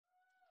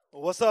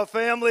What's up,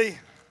 family?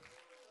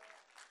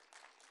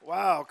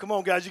 Wow, come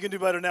on, guys, you can do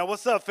better now.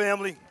 What's up,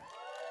 family?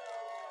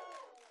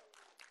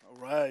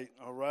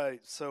 All right.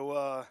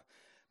 So,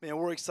 man,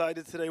 we're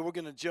excited today. We're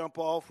going to jump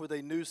off with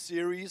a new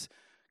series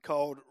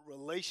called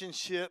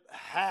Relationship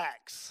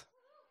Hacks.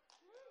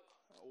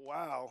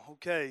 Wow,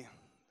 okay.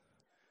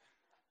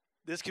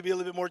 This could be a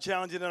little bit more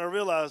challenging than I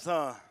realized,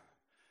 huh?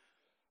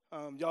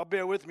 Y'all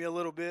bear with me a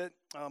little bit.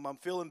 I'm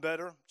feeling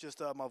better, just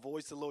my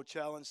voice is a little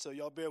challenged, so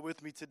y'all bear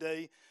with me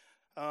today.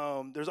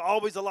 There's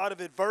always a lot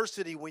of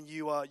adversity when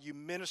you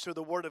minister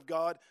the Word of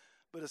God,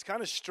 but it's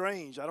kind of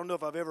strange. I don't know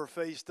if I've ever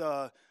faced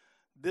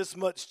this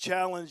much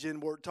challenge,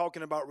 and we're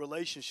talking about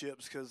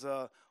relationships, because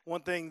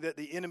one thing that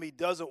the enemy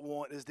doesn't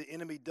want is the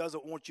enemy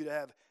doesn't want you to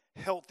have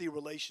healthy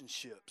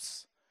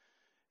relationships.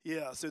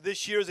 Yeah, so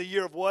this year is a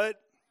year of what?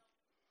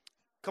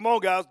 Come on,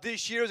 guys.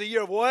 This year is a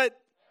year of what?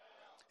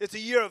 It's a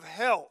year of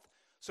health.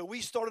 So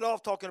we started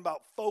off talking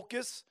about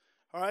focus,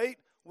 all right,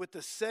 with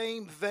the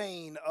same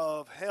vein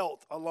of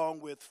health along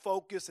with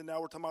focus, and now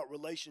we're talking about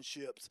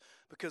relationships,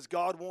 because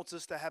God wants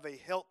us to have a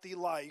healthy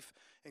life,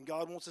 and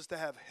God wants us to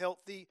have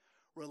healthy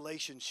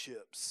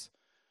relationships,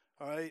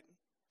 all right?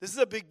 This is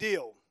a big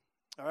deal,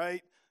 all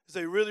right? It's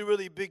a really,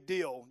 really big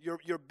deal.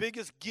 Your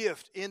biggest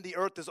gift in the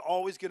earth is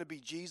always going to be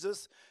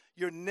Jesus.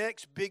 Your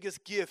next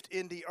biggest gift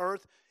in the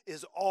earth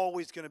is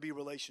always going to be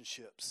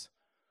relationships.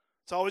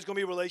 It's always going to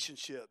be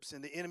relationships,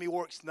 and the enemy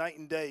works night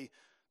and day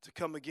to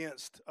come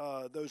against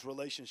those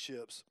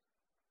relationships.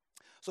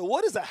 So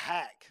what is a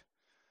hack?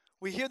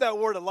 We hear that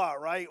word a lot,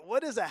 right?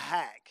 What is a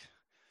hack?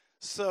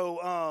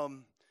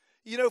 So,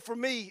 for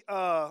me,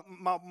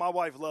 my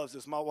wife loves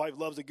this. My wife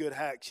loves a good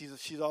hack.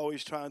 She's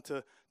always trying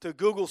to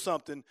Google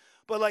something.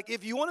 But, like,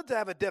 if you wanted to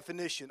have a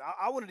definition,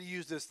 I wanted to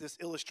use this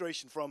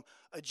illustration from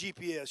a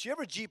GPS. You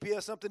ever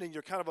GPS something and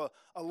you're kind of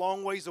a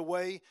long ways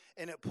away,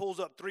 and it pulls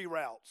up 3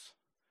 routes?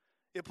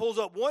 It pulls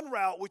up one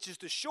route, which is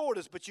the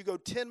shortest, but you go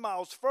 10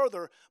 miles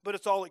further, but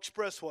it's all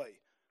expressway.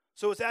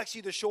 So it's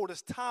actually the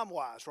shortest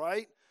time-wise,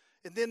 right?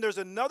 And then there's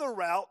another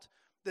route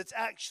that's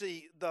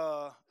actually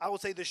the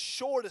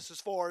shortest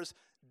as far as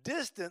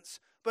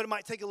distance, but it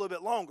might take a little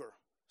bit longer.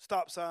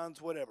 Stop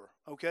signs, whatever,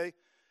 okay?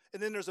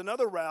 And then there's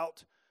another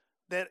route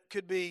that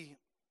could be,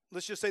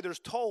 let's just say there's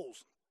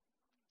tolls.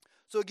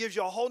 So it gives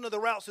you a whole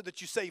nother route so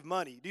that you save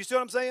money. Do you see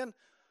what I'm saying?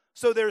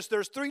 So there's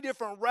 3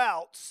 different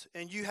routes,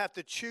 and you have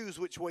to choose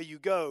which way you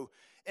go.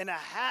 And a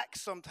hack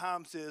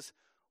sometimes is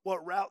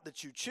what route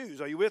that you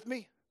choose. Are you with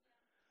me?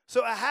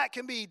 So a hack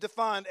can be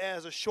defined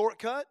as a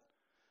shortcut.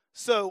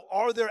 So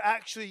are there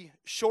actually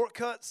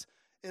shortcuts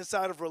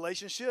inside of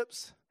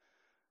relationships?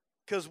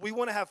 Because we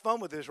want to have fun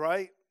with this,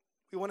 right?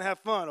 We want to have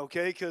fun,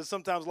 okay? Because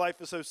sometimes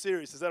life is so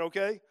serious. Is that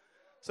okay?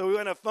 So we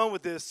want to have fun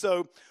with this.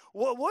 So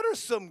what are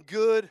some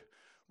good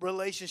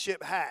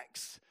relationship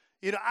hacks?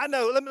 I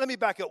know, let me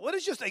back up. What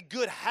is just a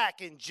good hack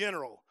in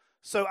general?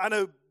 So I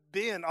know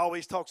Ben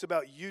always talks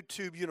about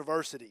YouTube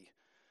University.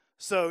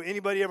 So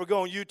anybody ever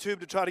go on YouTube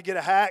to try to get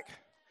a hack?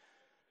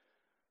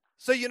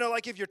 So,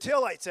 like if your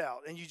taillight's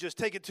out and you just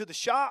take it to the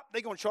shop,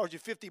 they're going to charge you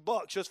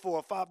 $50 just for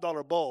a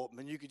 $5 bulb.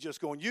 And you could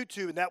just go on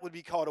YouTube, and that would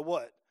be called a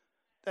what?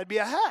 That'd be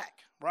a hack,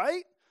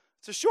 right?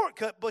 It's a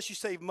shortcut, plus you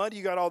save money.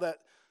 You got all that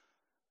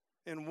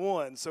in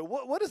one. So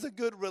what is a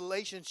good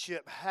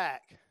relationship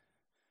hack?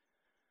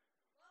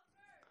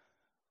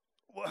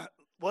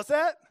 What's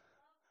that?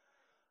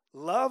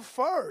 Love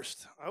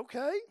first.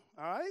 Okay.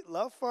 All right.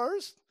 Love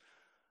first.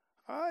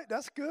 All right.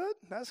 That's good.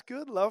 That's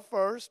good. Love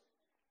first.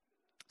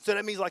 So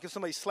that means, like, if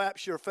somebody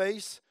slaps your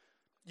face,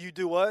 you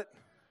do what?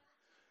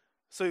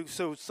 So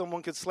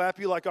someone could slap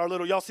you, like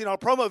y'all seen our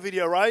promo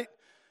video, right?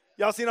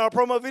 Y'all seen our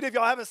promo video? If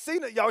y'all haven't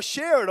seen it, y'all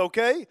share it,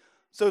 okay?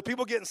 So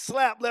people getting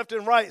slapped left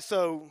and right.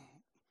 So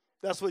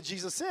that's what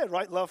Jesus said,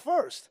 right? Love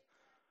first.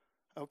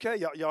 Okay.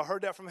 Y'all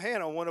heard that from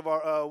Hannah, one of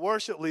our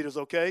worship leaders,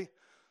 okay?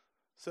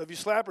 So if you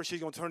slap her, she's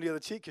going to turn the other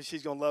cheek because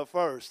she's going to love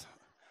first.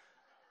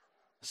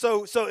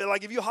 So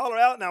like, if you holler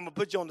out now, I'm going to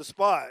put you on the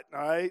spot, all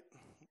right?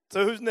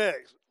 So who's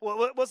next?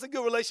 What's a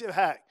good relationship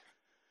hack?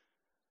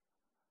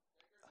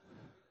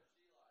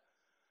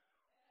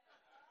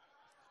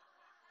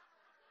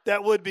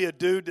 That would be a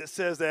dude that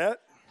says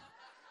that.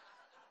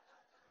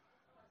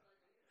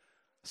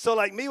 So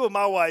like me with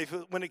my wife,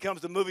 when it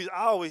comes to movies,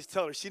 I always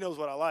tell her she knows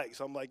what I like.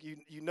 So I'm like,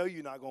 you know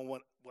you're not going to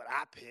want what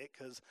I pick,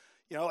 because,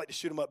 I like to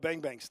shoot 'em up, bang,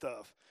 bang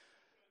stuff.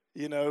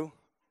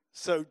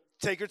 So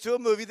take her to a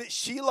movie that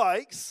she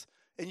likes,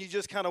 and you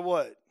just kind of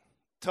what?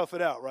 Tough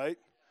it out, right?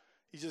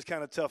 You just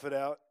kind of tough it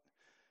out.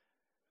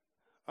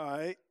 All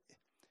right.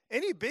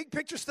 Any big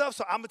picture stuff?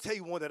 So I'm going to tell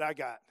you one that I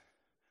got.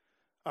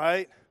 All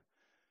right.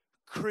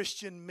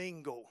 Christian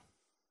mingle.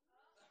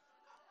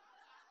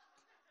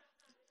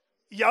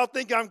 Y'all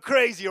think I'm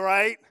crazy,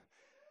 right?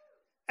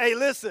 Hey,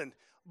 listen,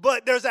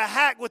 but there's a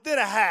hack within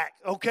a hack,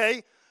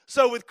 okay?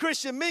 So with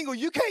Christian mingle,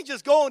 you can't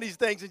just go on these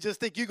things and just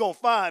think you're going to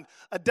find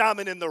a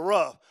diamond in the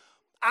rough.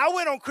 I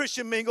went on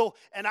Christian mingle,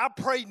 and I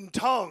prayed in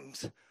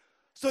tongues.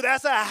 So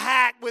that's a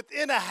hack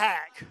within a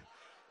hack.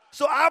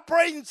 So I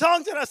prayed in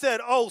tongues, and I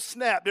said, oh,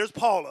 snap, there's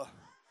Paula.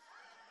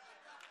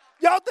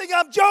 Y'all think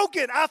I'm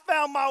joking. I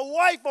found my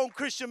wife on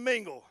Christian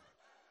Mingle.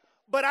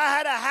 But I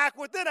had a hack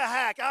within a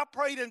hack. I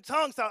prayed in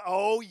tongues.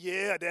 Oh,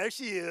 yeah, there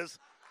she is.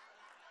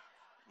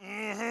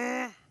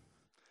 Mm-hmm.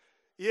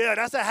 Yeah,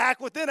 that's a hack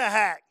within a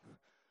hack.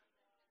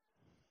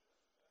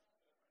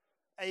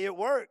 Hey, it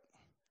worked.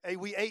 Hey,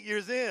 we 8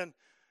 years in.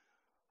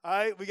 All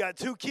right, we got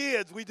 2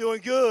 kids. We doing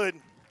good.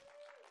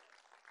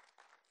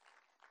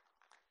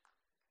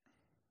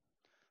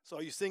 So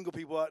all you single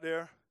people out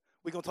there,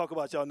 we're going to talk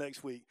about y'all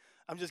next week.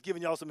 I'm just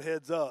giving y'all some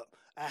heads up.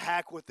 A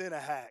hack within a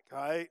hack, all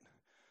right?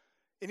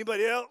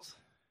 Anybody else?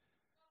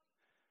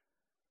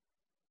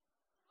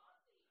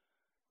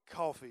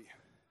 Coffee.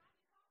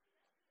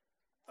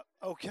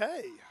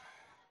 Okay.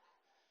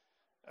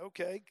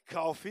 Okay,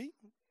 coffee.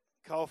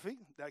 Coffee.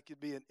 That could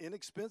be an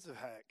inexpensive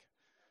hack.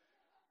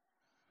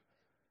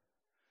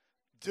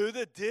 Do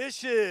the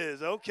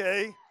dishes.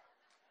 Okay.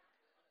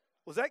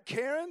 Was that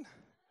Karen?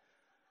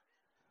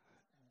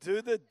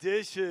 Do the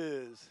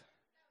dishes.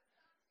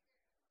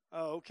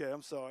 Oh, okay.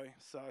 I'm sorry,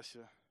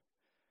 Sasha.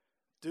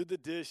 Do the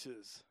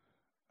dishes.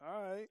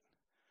 All right.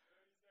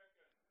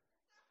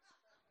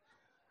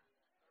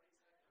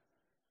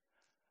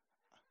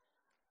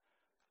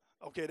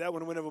 Okay, that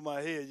one went over my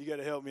head. You got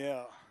to help me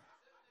out.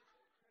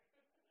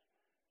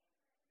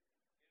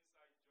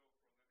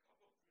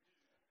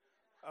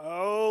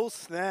 Oh,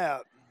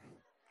 snap.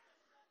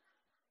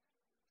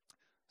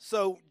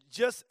 So,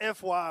 just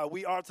FYI,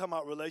 we are talking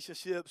about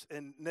relationships,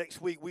 and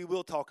next week we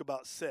will talk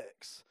about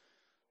sex.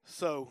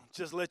 So,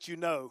 just let you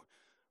know,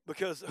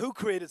 because who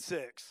created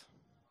sex?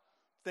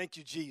 Thank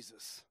you,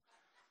 Jesus.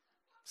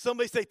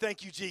 Somebody say,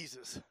 thank you,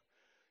 Jesus.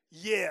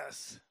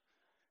 Yes.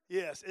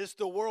 Yes, it's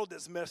the world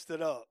that's messed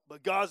it up,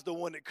 but God's the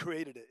one that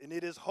created it, and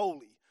it is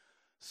holy.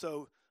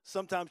 So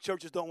sometimes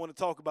churches don't want to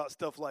talk about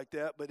stuff like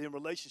that, but in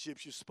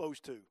relationships, you're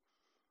supposed to.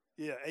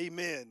 Yeah,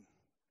 amen.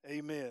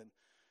 Amen.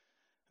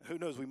 Who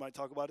knows, we might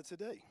talk about it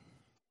today.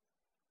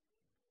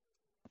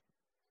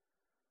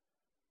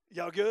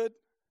 Y'all good?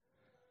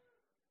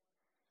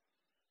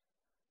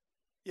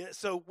 Yeah,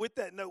 so with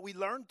that note, we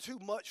learn too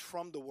much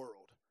from the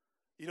world.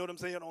 You know what I'm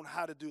saying? On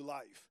how to do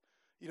life.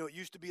 You know, it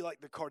used to be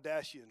like the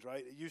Kardashians,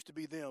 right? It used to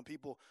be them.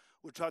 People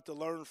would try to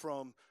learn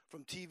from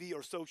TV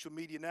or social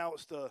media. Now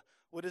it's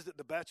what is it,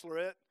 the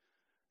Bachelorette?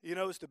 You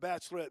know, it's the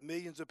Bachelorette.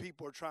 Millions of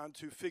people are trying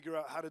to figure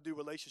out how to do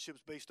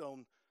relationships based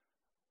on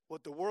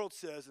what the world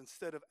says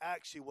instead of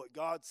actually what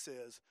God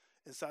says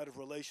inside of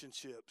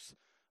relationships.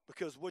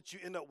 Because what you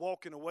end up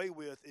walking away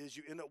with is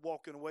you end up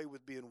walking away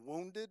with being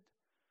wounded.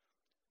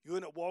 You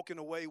end up walking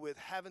away with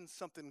having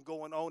something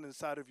going on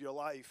inside of your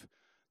life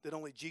that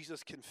only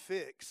Jesus can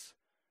fix,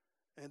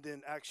 and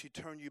then actually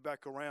turn you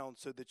back around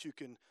so that you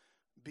can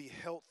be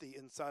healthy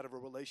inside of a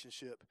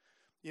relationship.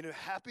 You know,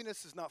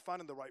 happiness is not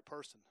finding the right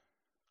person.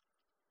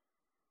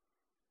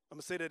 I'm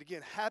going to say that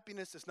again.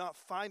 Happiness is not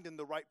finding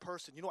the right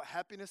person. You know what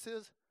happiness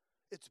is?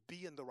 It's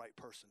being the right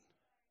person.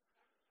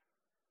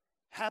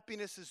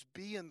 Happiness is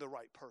being the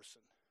right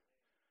person.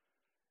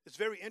 It's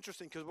very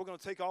interesting because we're going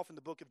to take off in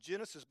the book of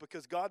Genesis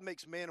because God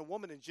makes man and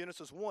woman in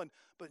Genesis 1,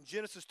 but in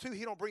Genesis 2,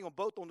 he don't bring them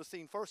both on the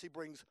scene first. He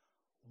brings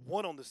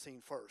one on the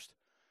scene first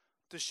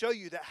to show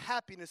you that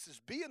happiness is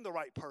being the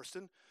right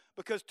person,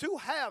 because 2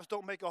 halves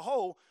don't make a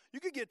whole. You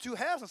could get 2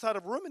 halves inside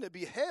of a room and it'd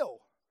be hell.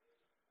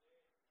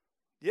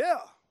 Yeah,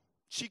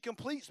 she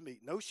completes me.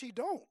 No, she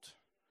don't.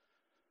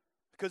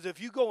 Because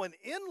if you going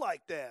in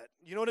like that,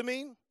 you know what I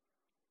mean?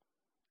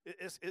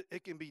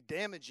 It can be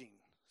damaging.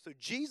 So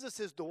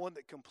Jesus is the one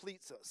that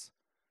completes us.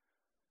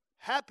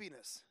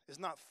 Happiness is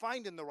not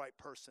finding the right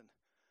person.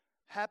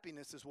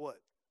 Happiness is what?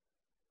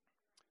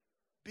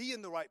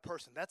 Being the right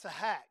person. That's a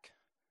hack.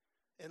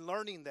 And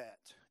learning that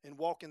and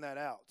walking that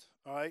out.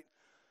 All right?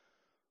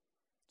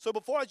 So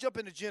before I jump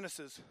into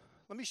Genesis,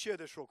 let me share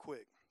this real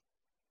quick.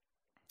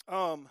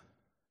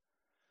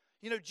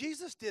 You know,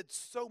 Jesus did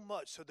so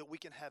much so that we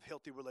can have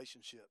healthy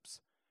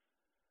relationships.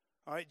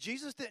 All right,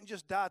 Jesus didn't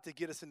just die to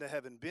get us into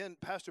heaven.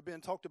 Pastor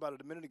Ben talked about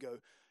it a minute ago,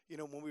 you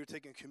know, when we were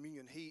taking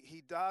communion.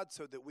 He died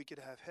so that we could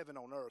have heaven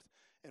on earth.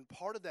 And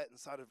part of that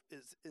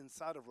is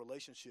inside of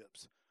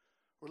relationships.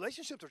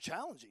 Relationships are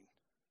challenging.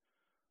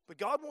 But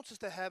God wants us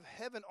to have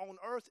heaven on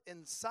earth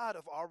inside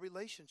of our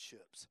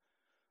relationships.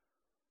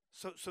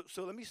 So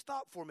let me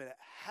stop for a minute.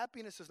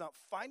 Happiness is not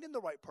finding the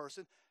right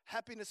person.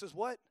 Happiness is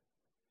what?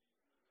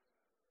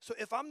 So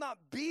if I'm not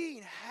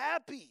being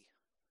happy,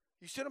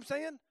 you see what I'm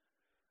saying?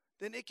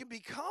 Then it can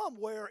become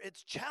where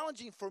it's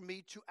challenging for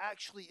me to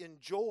actually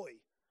enjoy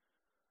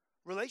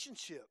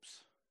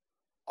relationships.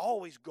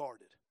 Always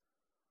guarded.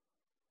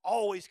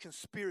 Always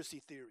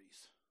conspiracy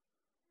theories.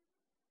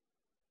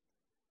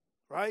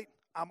 Right?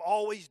 I'm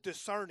always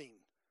discerning.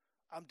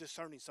 I'm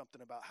discerning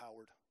something about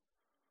Howard.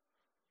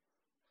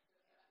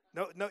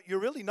 No, you're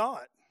really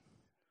not.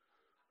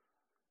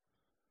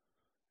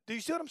 Do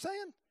you see what I'm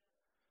saying?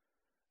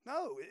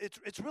 No,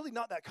 it's really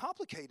not that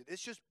complicated.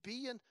 It's just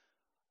being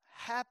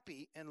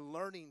happy and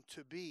learning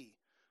to be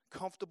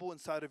comfortable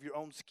inside of your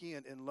own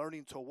skin and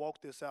learning to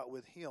walk this out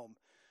with him,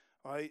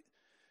 all right?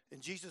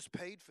 And Jesus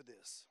paid for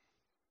this.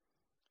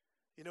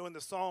 You know, in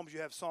the Psalms,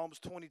 you have Psalms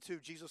 22.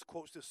 Jesus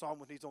quotes this psalm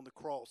when he's on the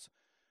cross.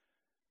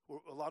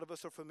 A lot of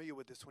us are familiar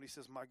with this when he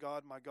says, my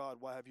God,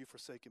 why have you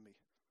forsaken me?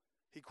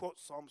 He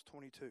quotes Psalms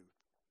 22.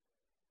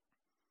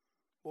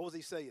 What was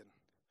he saying?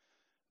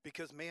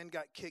 Because man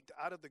got kicked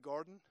out of the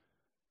garden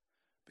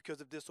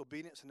because of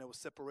disobedience and there was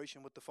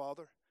separation with the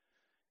Father,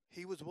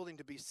 he was willing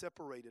to be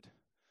separated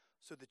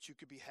so that you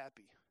could be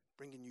happy,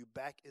 bringing you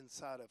back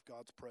inside of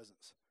God's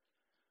presence.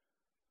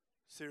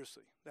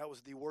 Seriously, that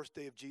was the worst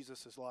day of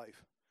Jesus'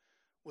 life,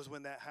 was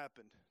when that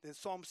happened. Then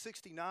Psalm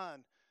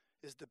 69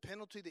 is the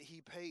penalty that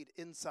he paid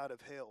inside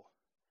of hell.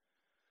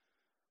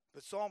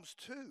 But Psalms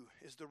 2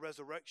 is the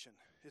resurrection.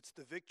 It's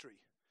the victory.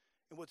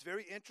 And what's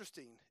very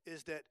interesting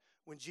is that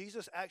when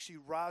Jesus actually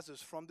rises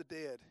from the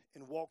dead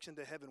and walks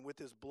into heaven with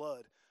his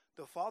blood,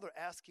 the Father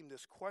asks him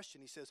this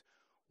question. He says,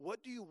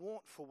 what do you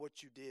want for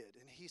what you did?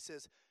 And he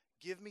says,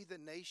 give me the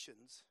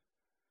nations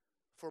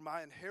for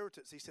my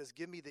inheritance. He says,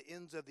 give me the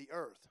ends of the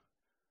earth.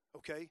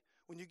 Okay?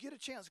 When you get a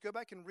chance, go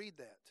back and read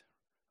that.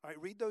 All right,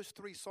 read those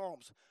 3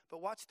 Psalms.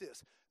 But watch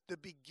this. The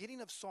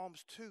beginning of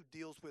Psalms 2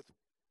 deals with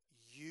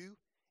you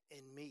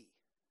and me.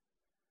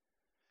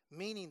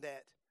 Meaning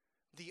that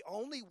the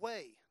only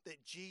way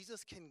that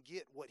Jesus can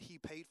get what he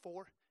paid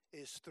for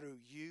is through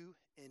you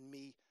and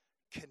me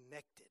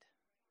connected.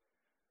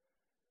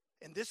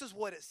 And this is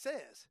what it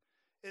says.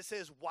 It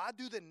says, why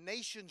do the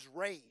nations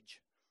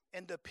rage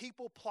and the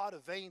people plot a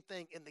vain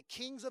thing? And the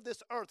kings of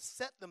this earth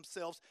set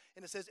themselves,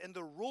 and it says, and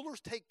the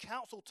rulers take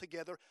counsel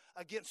together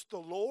against the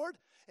Lord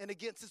and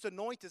against his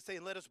anointed,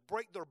 saying, let us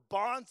break their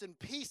bonds in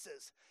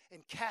pieces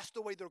and cast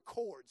away their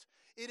cords.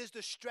 It is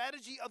the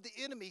strategy of the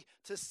enemy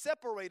to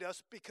separate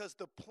us, because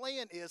the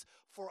plan is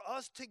for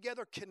us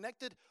together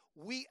connected,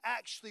 we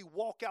actually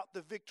walk out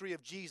the victory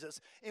of Jesus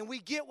and we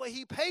get what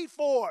he paid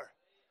for.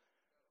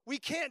 We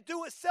can't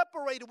do it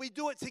separated. We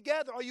do it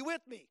together. Are you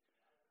with me?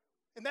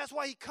 And that's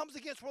why he comes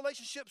against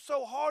relationships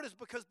so hard, is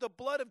because the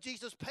blood of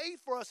Jesus paid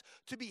for us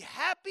to be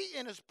happy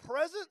in his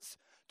presence,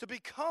 to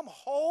become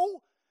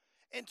whole,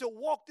 and to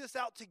walk this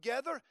out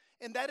together.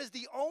 And that is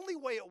the only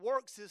way it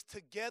works, is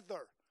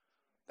together.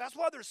 That's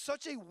why there's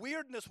such a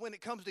weirdness when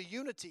it comes to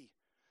unity.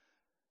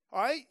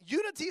 All right?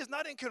 Unity is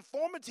not in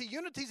conformity.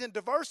 Unity is in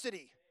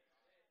diversity.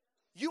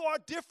 You are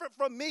different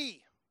from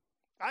me.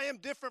 I am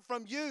different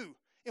from you.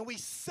 And we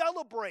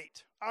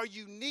celebrate our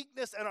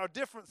uniqueness and our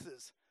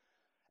differences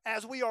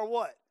as we are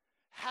what?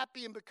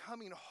 Happy and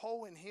becoming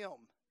whole in him.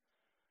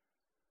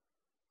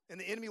 And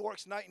the enemy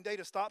works night and day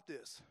to stop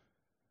this.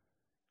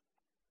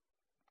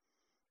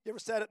 You ever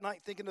sat at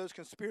night thinking those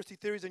conspiracy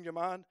theories in your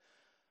mind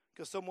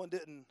because someone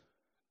didn't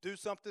do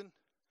something,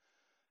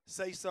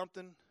 say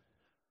something,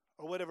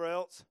 or whatever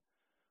else?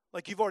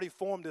 Like you've already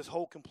formed this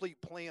whole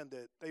complete plan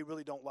that they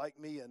really don't like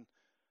me, and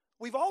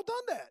we've all done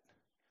that.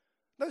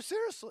 No,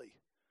 seriously.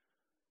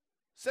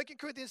 2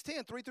 Corinthians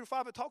 10,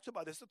 3-5, it talks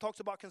about this. It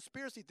talks about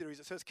conspiracy theories.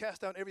 It says,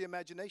 cast down every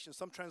imagination.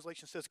 Some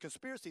translation says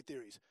conspiracy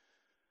theories.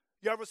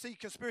 You ever see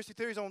conspiracy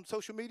theories on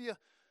social media?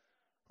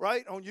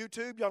 Right? On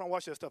YouTube? Y'all don't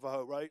watch that stuff, I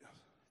hope, right?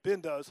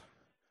 Ben does.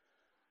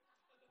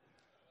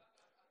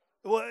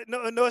 Well,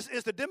 no,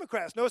 it's the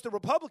Democrats. No, it's the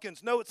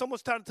Republicans. No, it's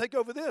someone's trying to take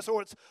over this,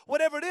 or it's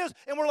whatever it is.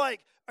 And we're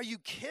like, are you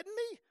kidding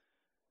me?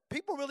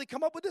 People really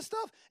come up with this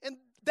stuff? And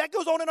that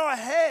goes on in our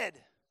head.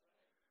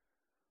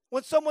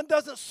 When someone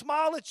doesn't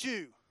smile at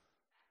you,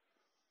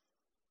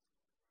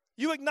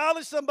 you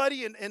acknowledge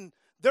somebody and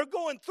they're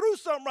going through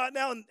something right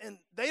now, and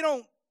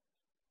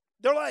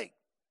they're like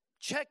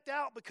checked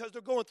out because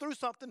they're going through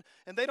something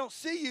and they don't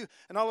see you,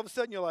 and all of a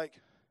sudden you're like,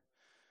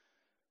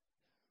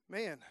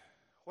 man,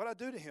 what'd I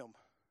do to him?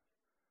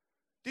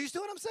 Do you see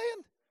what I'm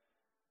saying?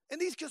 And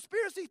these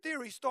conspiracy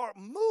theories start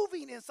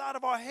moving inside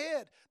of our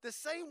head. The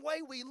same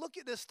way we look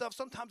at this stuff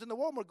sometimes in the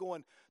world, we're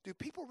going, do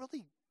people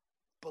really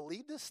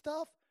believe this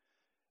stuff?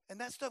 And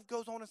that stuff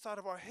goes on inside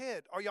of our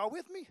head. Are y'all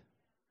with me?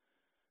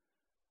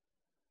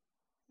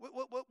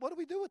 What do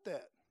we do with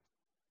that?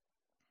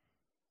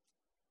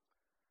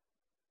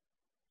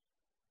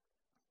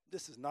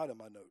 This is not in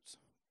my notes,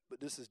 but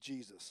this is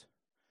Jesus.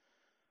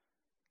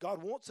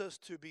 God wants us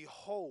to be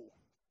whole,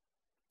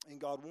 and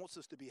God wants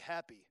us to be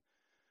happy.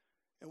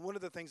 And one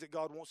of the things that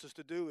God wants us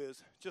to do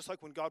is, just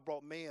like when God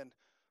brought man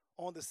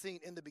on the scene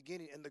in the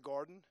beginning in the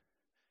garden,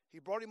 he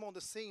brought him on the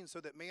scene so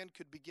that man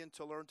could begin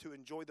to learn to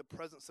enjoy the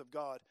presence of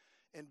God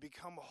and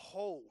become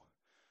whole,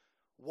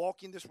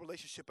 walking this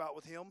relationship out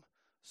with him,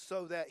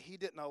 so that he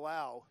didn't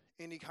allow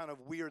any kind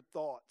of weird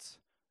thoughts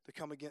to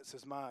come against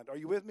his mind. Are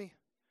you with me?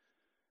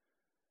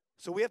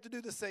 So we have to do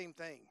the same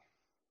thing.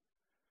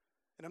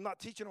 And I'm not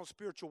teaching on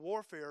spiritual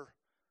warfare,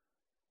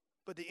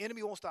 but the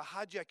enemy wants to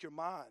hijack your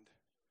mind.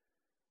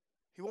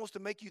 He wants to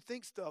make you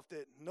think stuff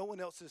that no one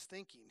else is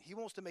thinking. He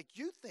wants to make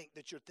you think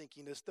that you're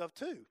thinking this stuff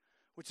too,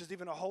 which is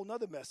even a whole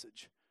nother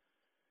message.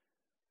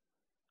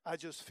 I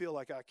just feel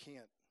like I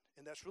can't.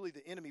 And that's really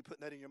the enemy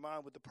putting that in your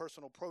mind with the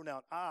personal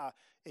pronoun I,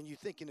 and you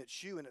thinking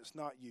it's you and it's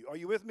not you. Are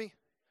you with me?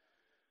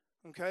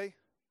 Okay?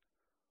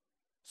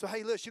 So,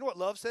 hey, listen, you know what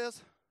love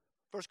says?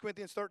 1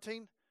 Corinthians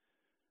 13.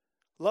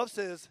 Love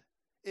says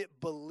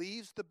it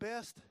believes the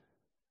best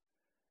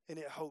and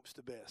it hopes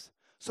the best.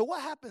 So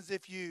what happens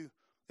if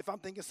I'm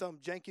thinking some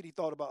jankety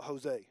thought about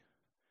Jose?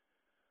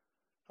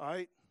 All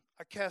right?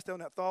 I cast down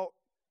that thought.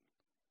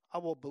 I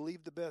will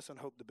believe the best and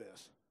hope the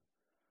best.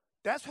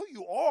 That's who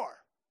you are.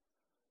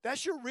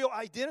 That's your real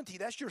identity.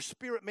 That's your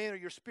spirit man or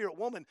your spirit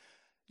woman.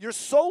 Your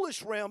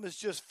soulish realm is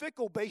just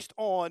fickle based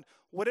on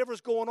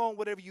whatever's going on,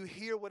 whatever you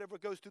hear, whatever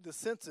goes through the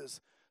senses.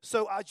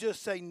 So I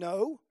just say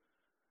no,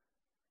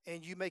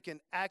 and you make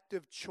an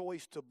active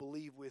choice to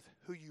believe with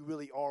who you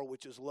really are,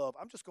 which is love.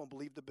 I'm just going to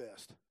believe the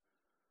best.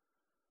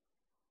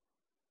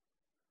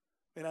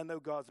 And I know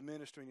God's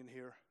ministering in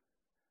here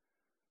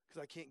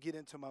because I can't get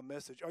into my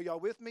message. Are y'all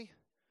with me?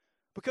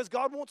 Because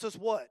God wants us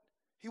what?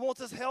 He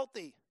wants us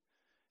healthy,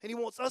 and He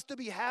wants us to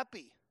be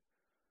happy.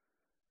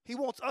 He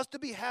wants us to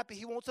be happy.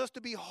 He wants us to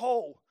be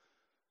whole.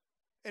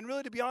 And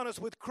really, to be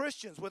honest, with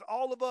Christians, with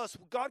all of us,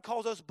 God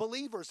calls us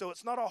believers, so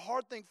it's not a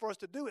hard thing for us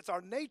to do. It's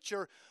our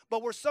nature,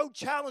 but we're so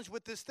challenged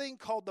with this thing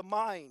called the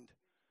mind.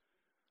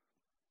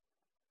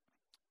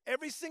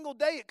 Every single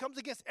day, it comes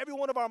against every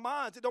one of our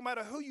minds. It don't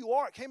matter who you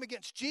are. It came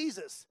against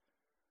Jesus.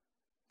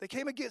 They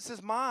came against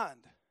His mind.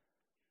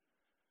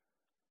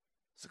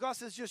 So God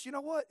says, just, you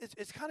know what?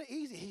 It's kind of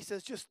easy. He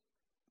says, just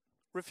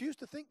refuse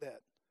to think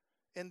that,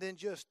 and then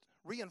just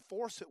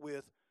reinforce it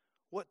with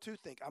what to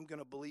think. I'm going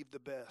to believe the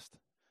best.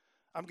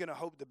 I'm going to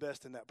hope the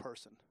best in that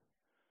person.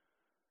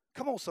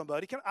 Come on,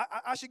 somebody.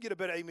 I should get a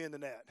better amen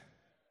than that.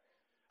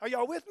 Are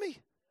y'all with me?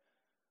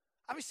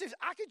 I mean,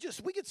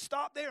 seriously, we could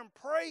stop there and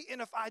pray,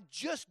 and if I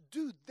just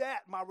do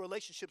that, my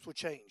relationships will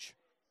change.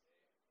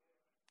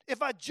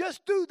 If I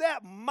just do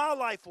that, my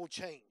life will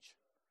change.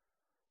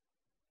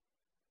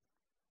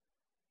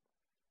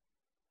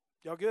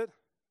 Y'all good?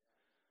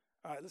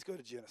 All right, let's go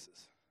to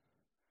Genesis.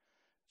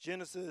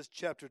 Genesis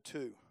chapter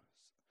 2.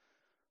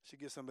 Should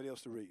get somebody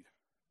else to read.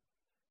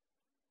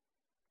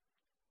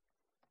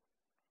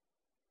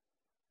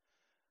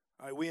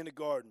 All right, we in the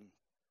garden.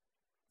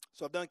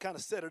 So I've done kind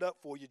of set it up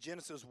for you.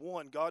 Genesis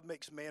 1, God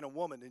makes man and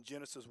woman in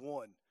Genesis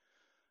 1.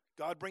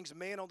 God brings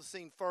man on the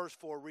scene first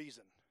for a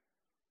reason,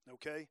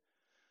 okay?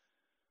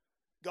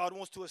 God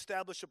wants to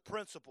establish a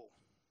principle.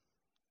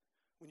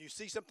 When you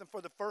see something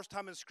for the first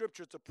time in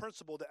Scripture, it's a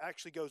principle that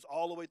actually goes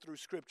all the way through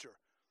Scripture.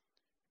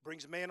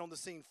 Brings man on the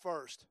scene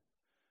first.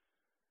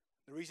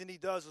 The reason He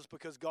does is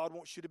because God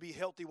wants you to be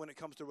healthy when it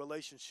comes to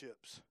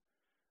relationships,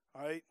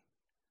 all right?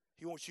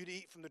 He wants you to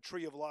eat from the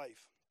tree of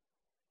life.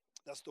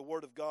 That's the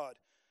Word of God.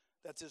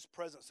 That's His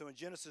presence. So in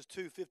Genesis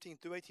 2, 15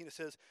 through 18, it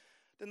says,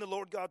 Then the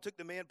Lord God took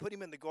the man, put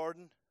him in the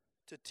garden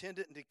to tend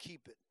it and to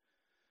keep it.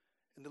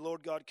 And the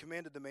Lord God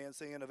commanded the man,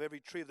 saying, Of every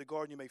tree of the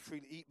garden you may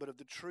freely eat, but of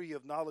the tree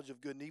of knowledge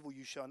of good and evil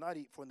you shall not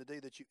eat, for in the day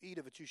that you eat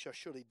of it you shall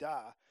surely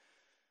die.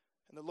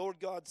 And the Lord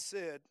God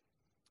said,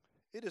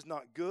 It is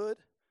not good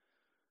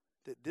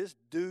that this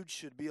dude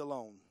should be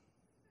alone.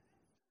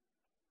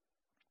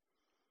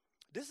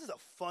 This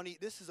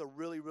is a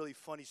really, really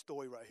funny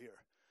story right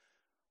here.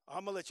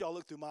 I'm going to let y'all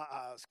look through my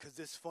eyes because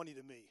it's funny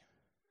to me.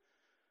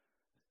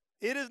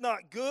 It is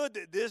not good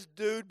that this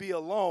dude be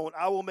alone.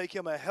 I will make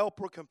him a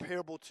helper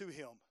comparable to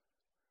him.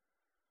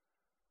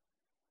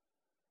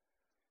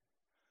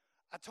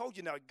 I told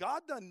you now,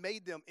 God done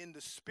made them in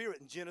the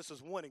spirit in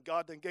Genesis 1, and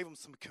God done gave them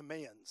some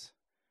commands.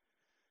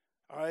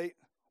 All right?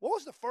 What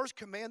was the first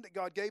command that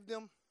God gave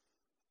them?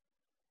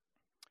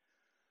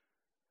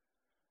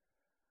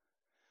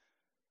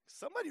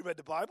 Somebody read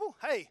the Bible.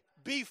 Hey,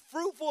 be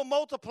fruitful and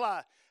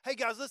multiply. Hey,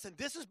 guys, listen,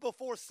 this is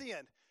before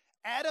sin.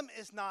 Adam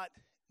is not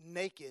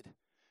naked.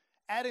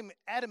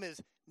 Adam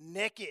is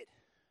naked.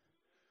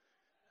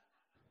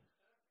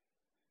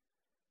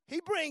 He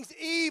brings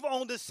Eve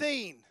on the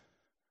scene.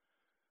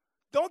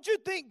 Don't you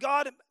think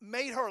God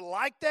made her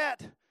like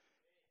that?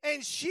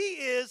 And she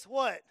is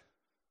what?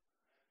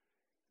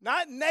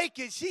 Not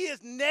naked. She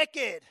is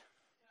naked.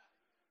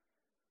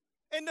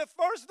 And the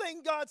first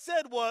thing God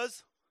said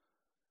was,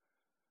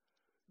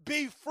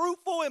 be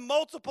fruitful and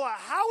multiply.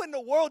 How in the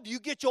world do you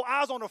get your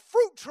eyes on a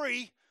fruit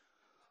tree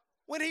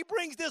when He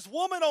brings this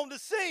woman on the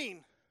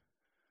scene?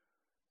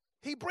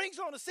 He brings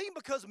her on the scene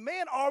because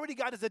man already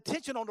got his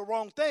attention on the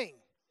wrong thing.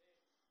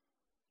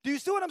 Do you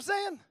see what I'm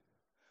saying?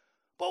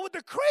 But what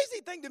the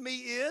crazy thing to me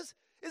is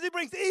He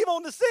brings Eve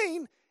on the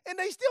scene and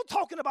they still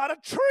talking about a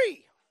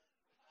tree.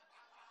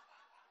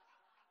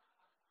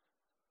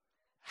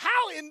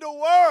 How in the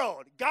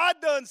world? God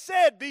done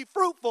said be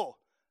fruitful.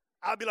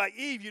 I'll be like,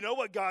 Eve, you know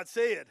what God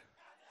said.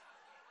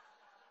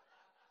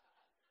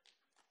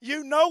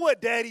 You know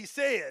what Daddy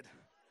said.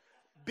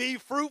 Be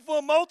fruitful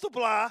and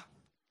multiply.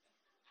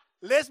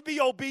 Let's be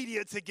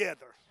obedient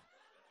together.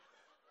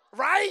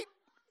 Right?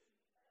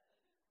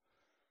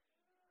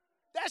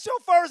 That's your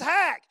first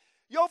hack.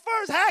 Your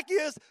first hack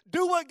is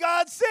do what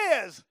God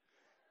says.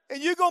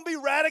 And you're going to be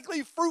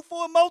radically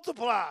fruitful and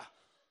multiply.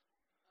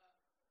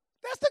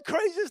 That's the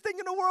craziest thing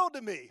in the world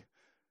to me.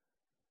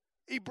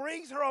 He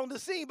brings her on the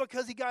scene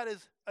because he got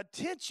his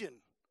attention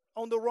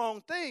on the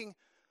wrong thing.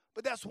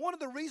 But that's one of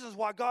the reasons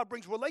why God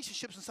brings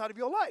relationships inside of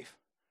your life.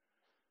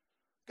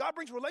 God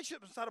brings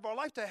relationships inside of our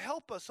life to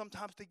help us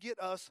sometimes to get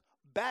us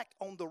back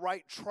on the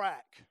right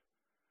track.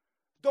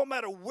 Don't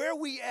matter where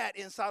we at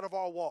inside of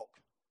our walk.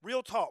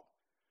 Real talk.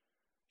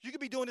 You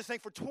could be doing this thing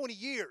for 20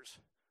 years,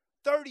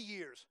 30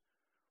 years.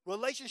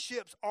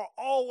 Relationships are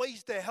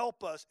always to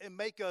help us and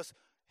make us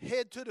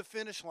head to the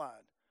finish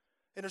line.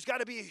 And there's got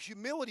to be a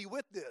humility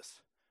with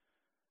this.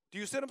 Do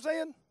you see what I'm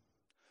saying?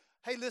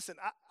 Hey, listen,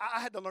 I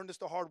had to learn this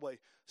the hard way.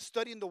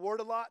 Studying the Word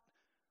a lot,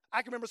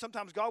 I can remember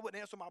sometimes God wouldn't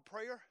answer my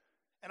prayer,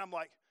 and I'm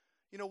like,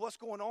 you know, what's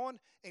going on?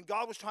 And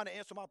God was trying to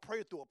answer my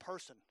prayer through a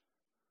person.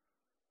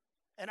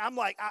 And I'm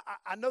like,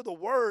 I know the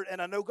Word,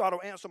 and I know God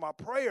will answer my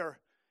prayer,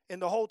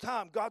 and the whole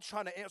time, God's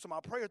trying to answer my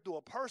prayer through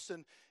a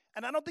person,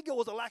 and I don't think it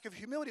was a lack of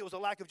humility, it was a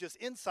lack of just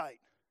insight.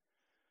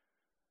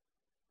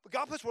 But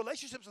God puts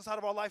relationships inside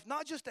of our life,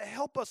 not just to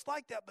help us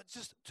like that, but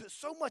just to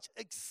so much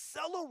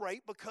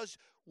accelerate, because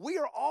we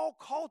are all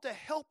called to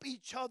help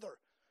each other.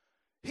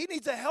 He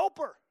needs a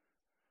helper.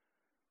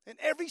 And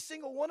every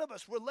single one of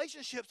us,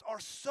 relationships are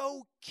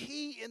so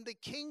key in the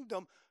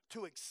kingdom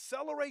to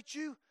accelerate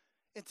you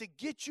and to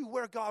get you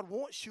where God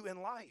wants you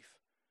in life.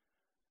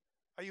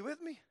 Are you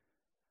with me?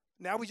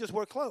 Now we just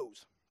wear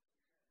clothes.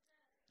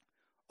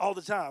 All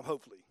the time,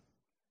 hopefully.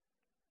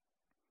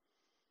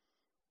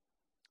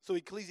 So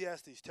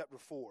Ecclesiastes chapter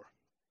 4.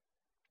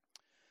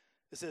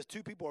 It says,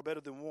 2 people are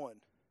better than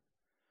one,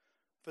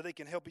 for they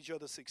can help each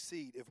other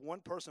succeed. If one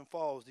person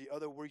falls, the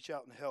other will reach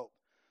out and help.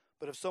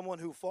 But someone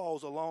who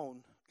falls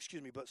alone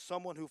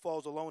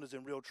is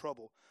in real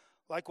trouble.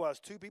 Likewise,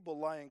 2 people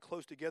lying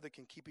close together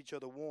can keep each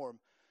other warm.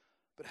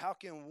 But how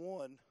can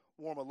one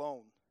warm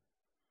alone?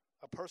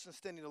 A person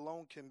standing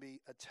alone can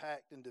be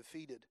attacked and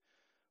defeated,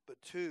 but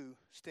 2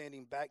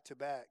 standing back to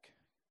back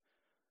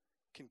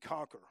can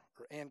conquer.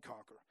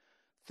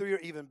 3 are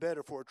even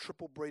better, for a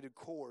triple braided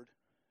cord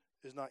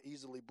is not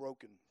easily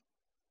broken.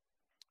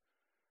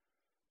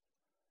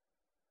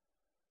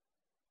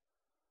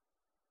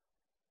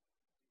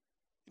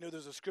 You know,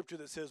 there's a scripture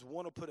that says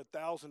 1 will put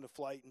 1,000 to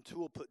flight and 2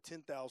 will put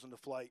 10,000 to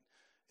flight.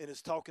 And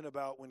it's talking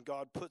about when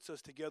God puts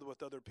us together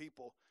with other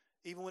people,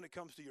 even when it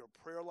comes to your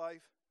prayer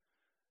life,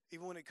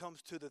 even when it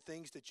comes to the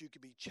things that you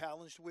could be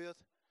challenged with,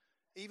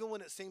 even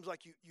when it seems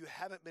like you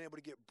haven't been able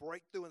to get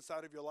breakthrough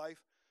inside of your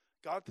life,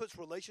 God puts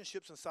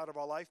relationships inside of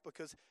our life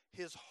because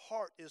his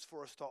heart is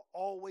for us to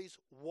always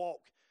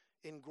walk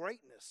in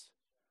greatness.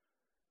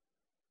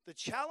 The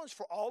challenge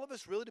for all of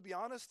us, really, to be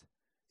honest,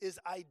 is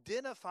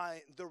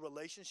identifying the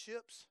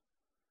relationships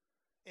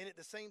and at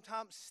the same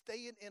time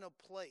staying in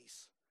a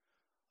place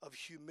of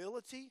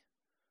humility,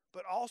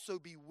 but also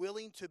be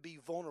willing to be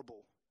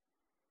vulnerable.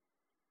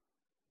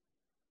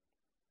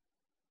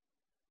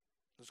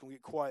 It's going to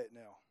get quiet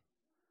now.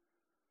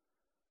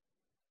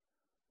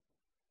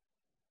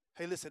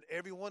 Hey, listen,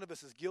 every one of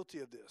us is guilty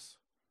of this.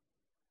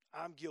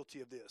 I'm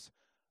guilty of this.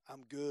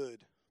 I'm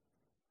good.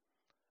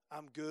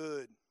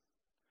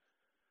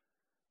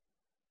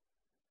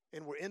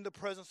 And we're in the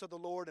presence of the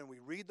Lord and we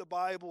read the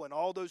Bible and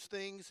all those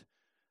things,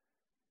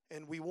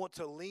 and we want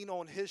to lean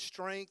on his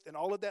strength, and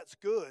all of that's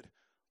good.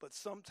 But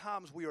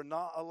sometimes we are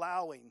not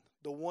allowing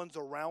the ones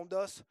around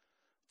us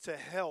to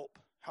help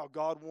how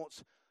God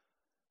wants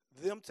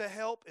them to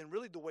help, and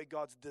really the way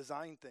God's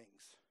designed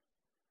things.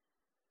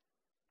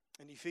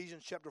 In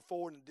Ephesians chapter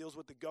 4, and it deals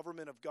with the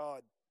government of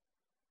God,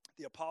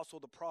 the apostle,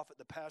 the prophet,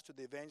 the pastor,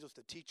 the evangelist,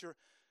 the teacher.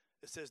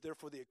 It says,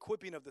 therefore, the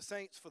equipping of the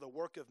saints for the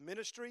work of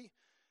ministry.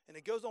 And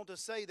it goes on to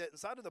say that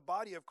inside of the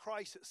body of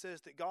Christ, it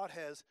says that God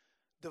has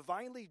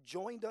divinely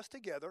joined us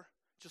together,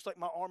 just like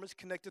my arm is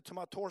connected to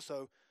my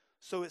torso.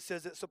 So it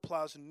says it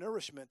supplies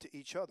nourishment to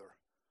each other.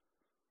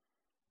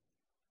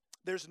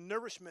 There's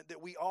nourishment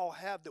that we all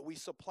have that we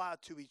supply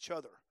to each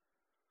other.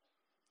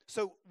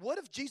 So what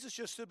if Jesus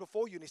just stood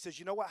before you and he says,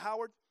 you know what,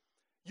 Howard?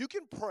 You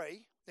can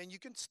pray and you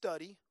can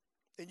study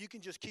and you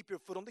can just keep your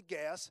foot on the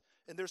gas,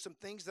 and there's some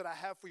things that I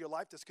have for your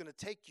life that's going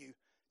to take you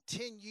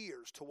 10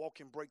 years to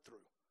walk in breakthrough.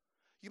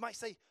 You might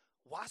say,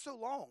 why so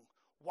long?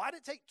 Why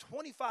did it take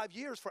 25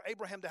 years for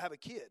Abraham to have a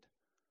kid?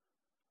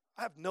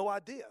 I have no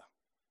idea.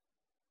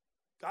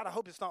 God, I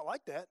hope it's not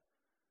like that.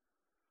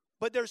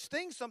 But there's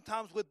things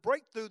sometimes with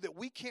breakthrough that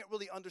we can't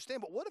really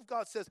understand. But what if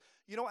God says,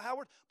 you know what,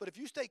 Howard? But if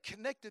you stay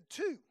connected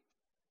to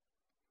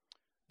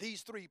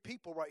these 3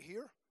 people right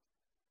here,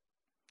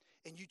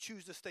 and you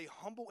choose to stay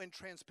humble and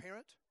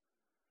transparent,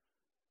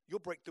 you'll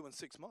break through in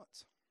 6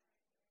 months.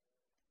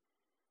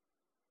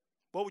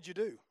 What would you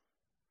do?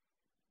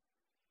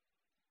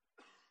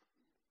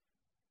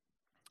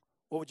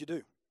 What would you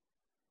do?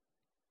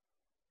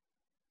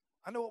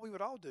 I know what we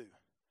would all do.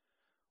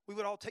 We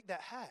would all take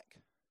that hack.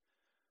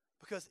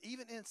 Because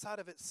even inside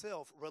of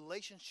itself,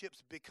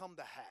 relationships become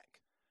the hack.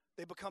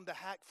 They become the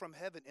hack from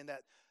heaven in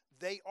that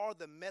they are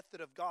the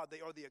method of God.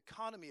 They are the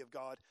economy of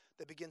God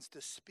that begins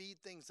to speed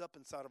things up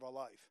inside of our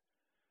life.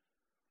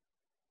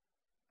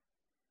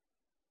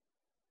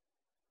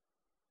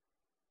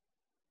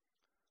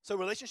 So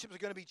relationships are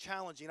going to be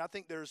challenging. I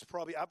think there's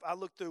probably, I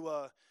looked through,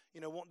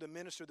 wanting to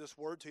minister this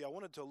word to you. I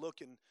wanted to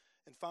look and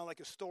find like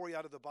a story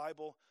out of the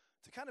Bible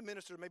to kind of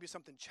minister maybe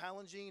something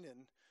challenging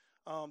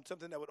and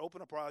something that would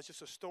open up our eyes,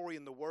 just a story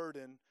in the word.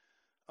 And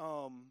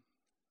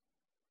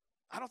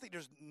I don't think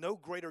there's no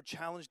greater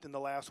challenge than the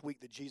last week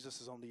that Jesus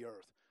is on the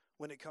earth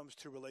when it comes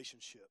to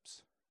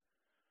relationships.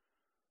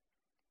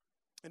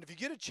 And if you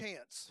get a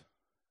chance,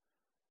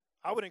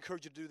 I would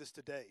encourage you to do this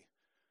today.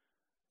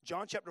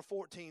 John chapter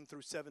 14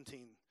 through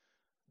 17.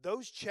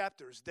 Those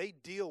chapters, they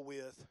deal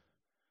with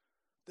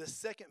the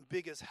second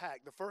biggest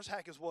hack. The first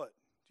hack is what?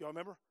 Do y'all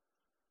remember?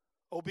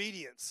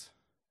 Obedience.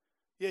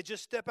 Yeah,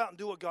 just step out and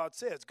do what God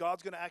says.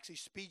 God's going to actually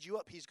speed you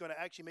up. He's going to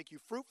actually make you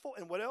fruitful.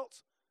 And what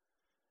else?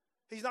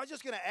 He's not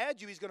just going to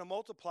add you, he's going to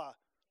multiply.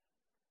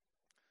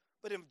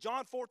 But in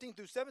John 14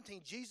 through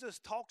 17, Jesus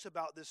talks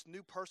about this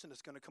new person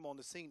that's going to come on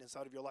the scene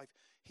inside of your life.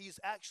 He's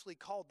actually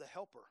called the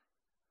helper.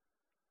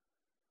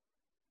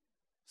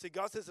 See,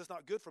 God says it's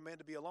not good for man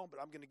to be alone, but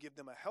I'm going to give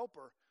them a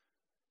helper.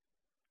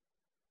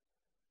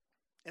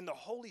 And the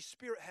Holy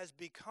Spirit has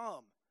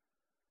become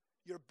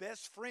your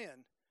best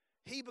friend.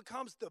 He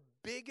becomes the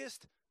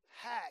biggest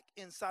hack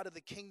inside of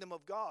the kingdom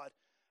of God.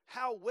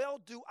 How well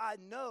do I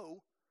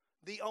know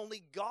the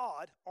only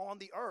God on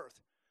the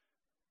earth?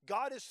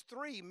 God is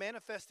three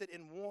manifested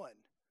in one,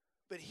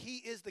 but he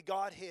is the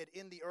Godhead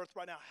in the earth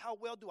right now. How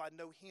well do I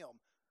know him?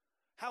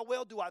 How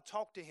well do I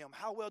talk to him?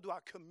 How well do I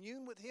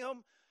commune with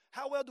him?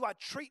 How well do I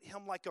treat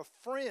him like a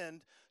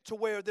friend to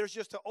where there's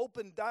just an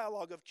open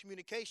dialogue of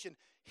communication?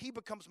 He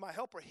becomes my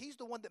helper. He's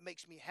the one that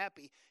makes me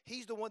happy.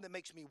 He's the one that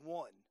makes me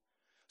one.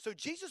 So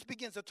Jesus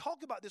begins to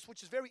talk about this,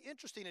 which is very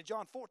interesting in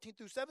John 14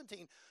 through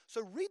 17.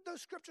 So read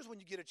those scriptures when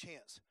you get a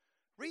chance.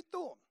 Read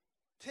through them.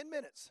 10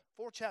 minutes,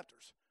 4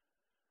 chapters.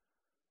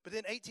 But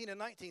then 18 and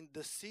 19,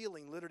 the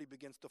ceiling literally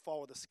begins to fall,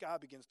 or the sky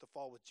begins to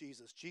fall with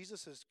Jesus.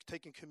 Jesus is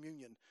taking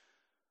communion,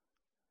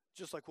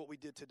 just like what we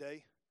did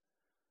today.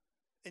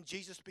 And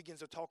Jesus begins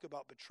to talk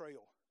about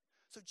betrayal.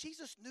 So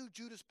Jesus knew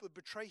Judas would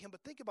betray him,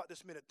 but think about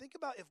this a minute. Think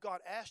about if God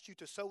asked you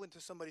to sow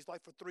into somebody's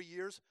life for 3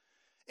 years,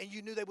 and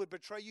you knew they would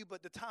betray you,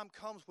 but the time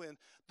comes when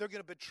they're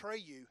going to betray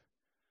you,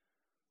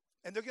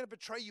 and they're going to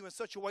betray you in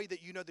such a way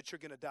that you know that you're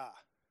going to die.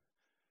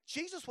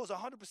 Jesus was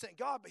 100%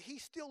 God, but he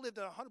still lived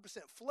in 100%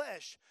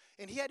 flesh,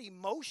 and he had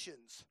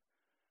emotions.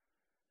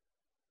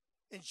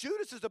 And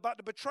Judas is about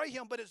to betray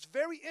him, but it's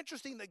very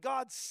interesting that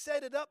God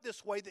set it up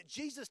this way, that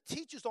Jesus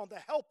teaches on the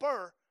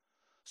helper,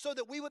 so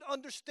that we would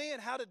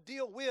understand how to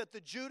deal with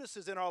the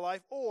Judases in our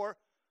life or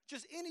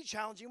just any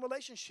challenging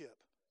relationship.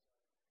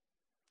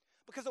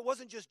 Because it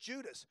wasn't just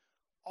Judas.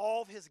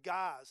 All of his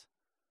guys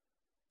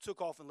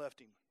took off and left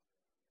him.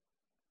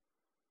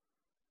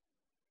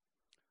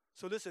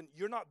 So listen,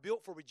 you're not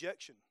built for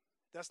rejection.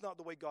 That's not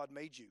the way God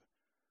made you.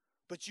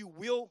 But you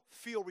will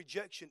feel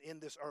rejection in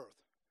this earth.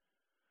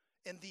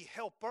 And the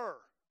helper,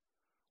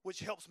 which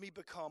helps me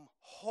become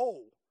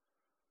whole,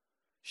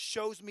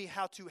 shows me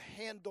how to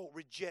handle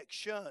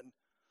rejection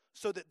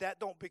so that that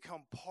don't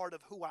become part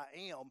of who I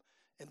am,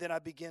 and then I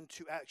begin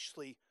to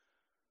actually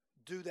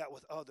do that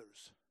with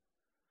others.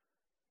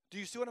 Do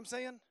you see what I'm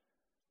saying?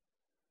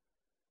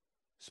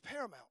 It's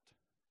paramount.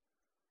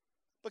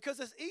 Because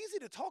it's easy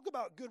to talk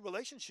about good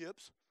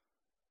relationships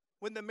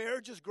when the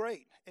marriage is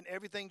great and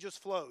everything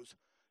just flows.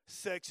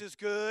 Sex is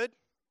good.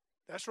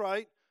 That's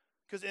right.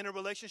 Because in a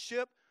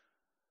relationship,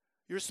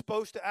 you're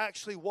supposed to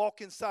actually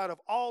walk inside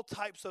of all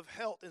types of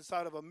health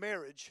inside of a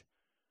marriage.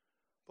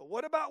 But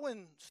what about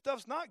when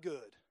stuff's not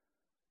good?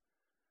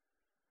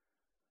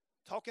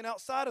 Talking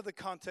outside of the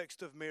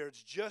context of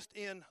marriage, just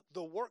in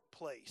the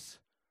workplace.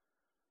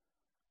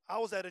 I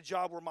was at a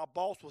job where my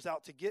boss was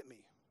out to get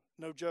me.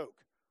 No joke.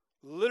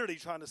 Literally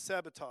trying to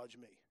sabotage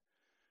me.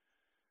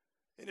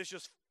 And it's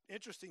just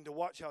interesting to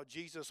watch how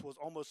Jesus was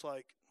almost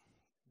like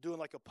doing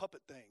like a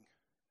puppet thing.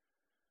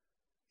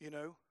 You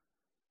know?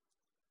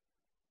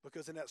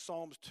 Because in that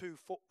Psalms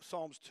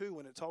 2,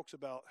 when it talks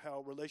about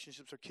how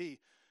relationships are key,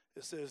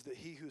 it says that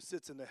he who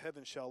sits in the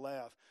heavens shall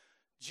laugh.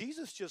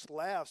 Jesus just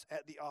laughs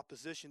at the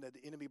opposition that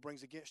the enemy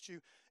brings against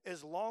you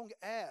as long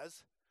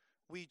as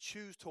we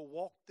choose to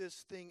walk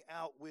this thing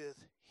out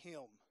with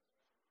him.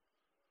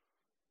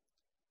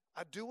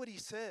 I do what he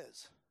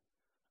says.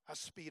 I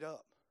speed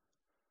up.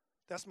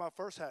 That's my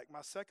first hack.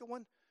 My second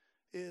one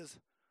is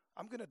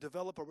I'm going to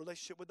develop a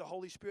relationship with the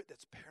Holy Spirit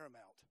that's paramount.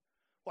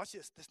 Watch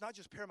this. It's not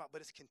just paramount,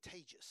 but it's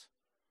contagious.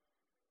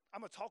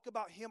 I'm going to talk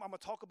about him. I'm going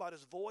to talk about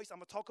his voice. I'm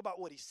going to talk about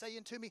what he's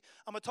saying to me.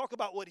 I'm going to talk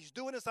about what he's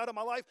doing inside of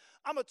my life.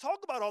 I'm going to talk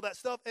about all that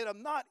stuff, and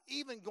I'm not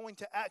even going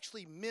to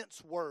actually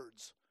mince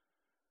words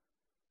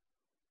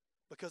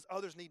because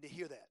others need to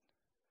hear that.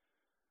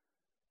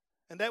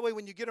 And that way,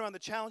 when you get around the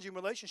challenging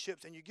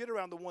relationships and you get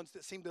around the ones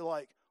that seem to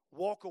like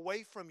walk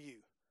away from you,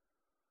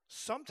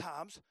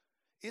 sometimes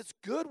it's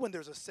good when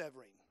there's a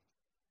severing.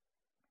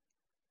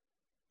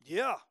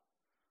 Yeah.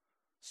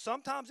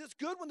 Sometimes it's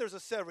good when there's a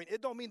severing.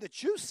 It don't mean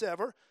that you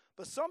sever,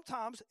 but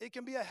sometimes it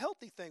can be a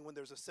healthy thing when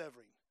there's a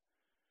severing.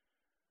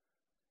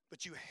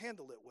 But you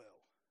handle it well.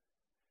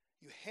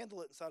 You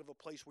handle it inside of a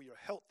place where you're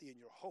healthy and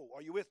you're whole.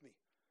 Are you with me?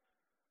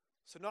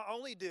 So not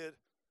only did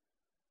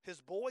his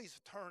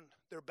boys turn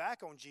their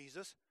back on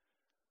Jesus,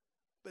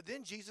 but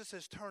then Jesus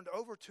has turned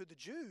over to the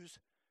Jews,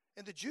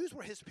 and the Jews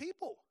were his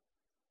people.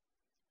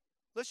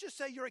 Let's just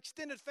say your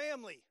extended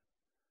family.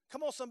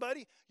 Come on,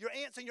 somebody. Your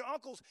aunts and your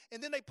uncles.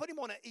 And then they put him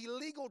on an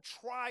illegal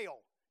trial.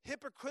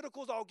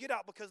 Hypocriticals all get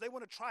out because they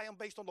want to try him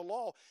based on the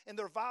law, and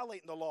they're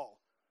violating the law.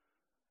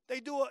 They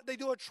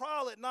do a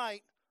trial at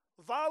night,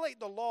 violate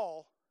the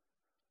law,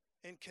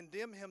 and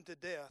condemn him to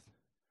death.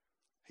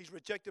 He's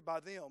rejected by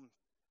them,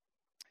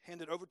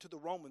 handed over to the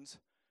Romans,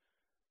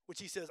 which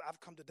he says, I've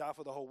come to die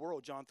for the whole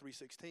world, John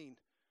 3:16.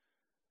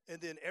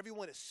 And then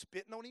everyone is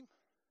spitting on him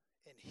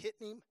and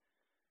hitting him.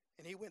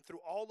 And he went through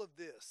all of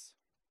this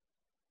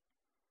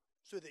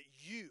so that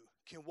you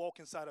can walk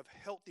inside of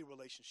healthy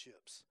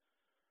relationships.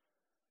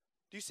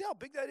 Do you see how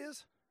big that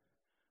is?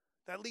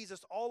 That leads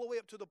us all the way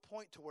up to the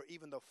point to where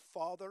even the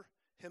Father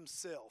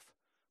himself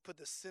put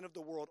the sin of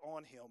the world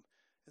on him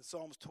in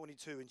Psalms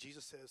 22. And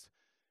Jesus says,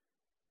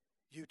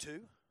 you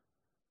too?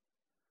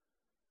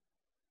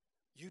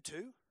 You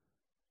too?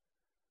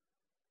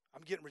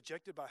 I'm getting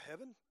rejected by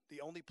heaven,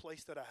 the only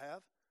place that I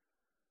have.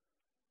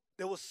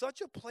 There was such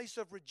a place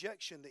of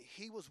rejection that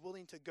he was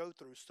willing to go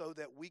through so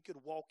that we could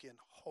walk in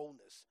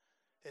wholeness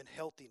and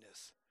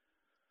healthiness.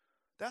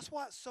 That's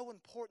why it's so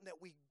important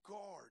that we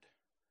guard.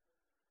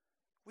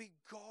 We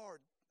guard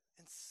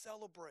and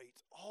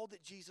celebrate all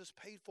that Jesus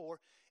paid for.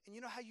 And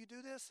you know how you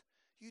do this?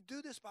 You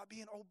do this by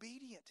being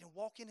obedient and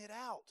walking it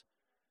out.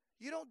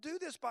 You don't do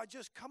this by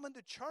just coming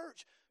to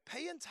church,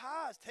 paying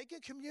tithes,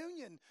 taking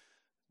communion,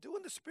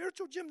 doing the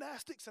spiritual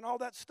gymnastics and all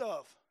that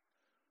stuff.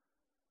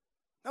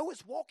 No,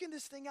 it's walking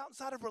this thing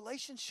outside of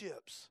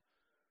relationships.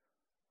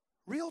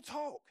 Real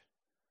talk.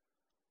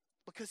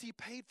 Because he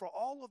paid for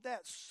all of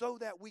that so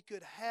that we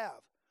could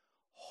have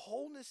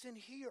wholeness in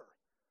here.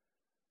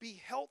 Be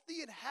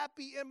healthy and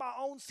happy in my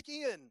own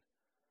skin.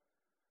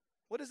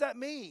 What does that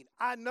mean?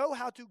 I know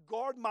how to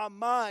guard my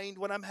mind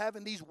when I'm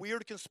having these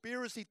weird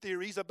conspiracy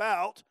theories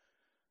about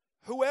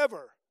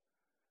whoever.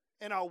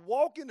 And I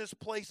walk in this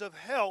place of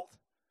health.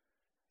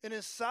 And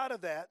inside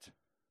of that,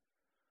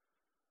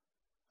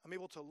 I'm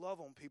able to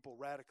love on people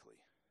radically.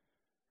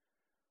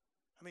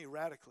 I mean,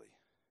 radically.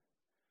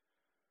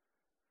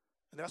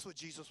 And that's what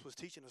Jesus was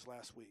teaching us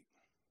last week.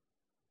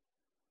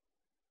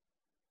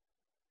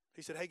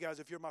 He said, hey guys,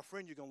 if you're my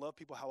friend, you're going to love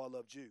people how I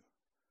loved you.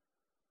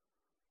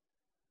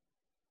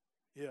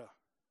 Yeah.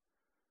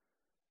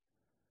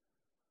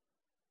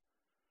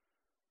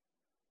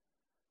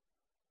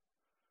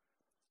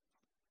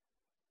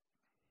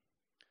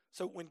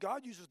 So when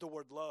God uses the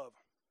word love,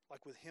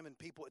 like with him and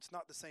people, it's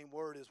not the same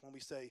word as when we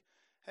say,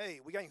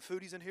 hey, we got any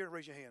foodies in here?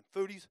 Raise your hand.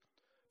 Foodies?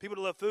 People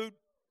that love food?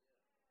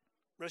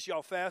 Rest of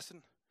y'all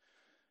fasting?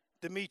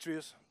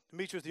 Demetrius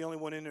the only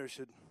one in there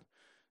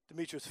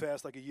Demetrius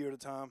fast like a year at a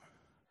time.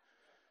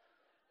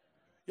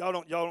 Y'all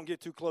don't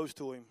get too close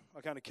to him.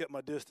 I kind of kept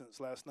my distance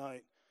last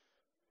night.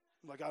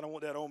 I'm like, I don't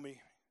want that on me.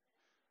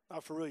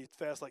 Not for real. You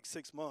fast like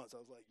 6 months. I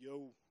was like,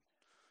 yo,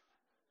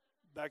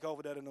 back off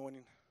of that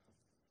anointing.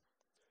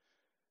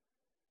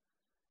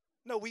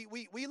 No,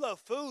 we love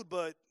food,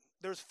 but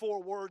there's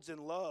 4 words in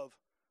love.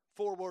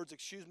 4 words,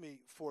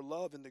 for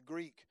love in the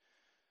Greek.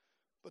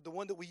 But the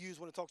one that we use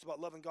when it talks about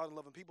loving God and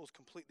loving people is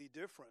completely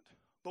different.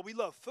 But we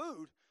love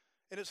food,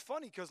 and it's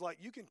funny because, like,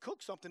 you can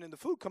cook something and the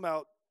food come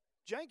out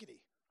jankety,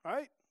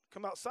 right?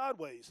 Come out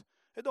sideways.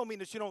 It don't mean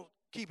that you don't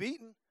keep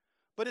eating,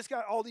 but it's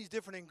got all these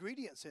different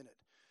ingredients in it.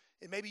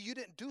 And maybe you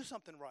didn't do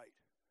something right.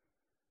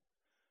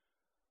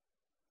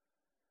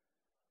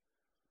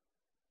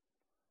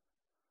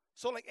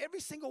 So like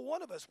every single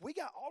one of us, we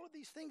got all of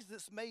these things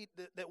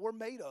that we're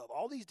made of,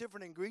 all these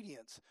different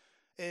ingredients.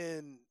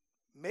 And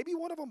maybe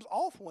one of them's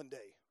off one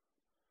day.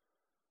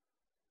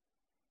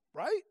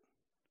 Right?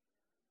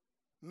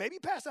 Maybe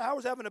Pastor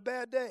Howard's having a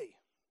bad day.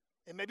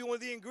 And maybe one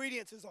of the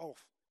ingredients is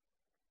off.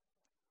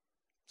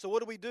 So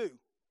what do?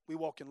 We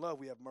walk in love.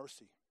 We have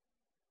mercy.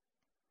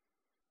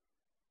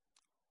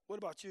 What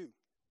about you?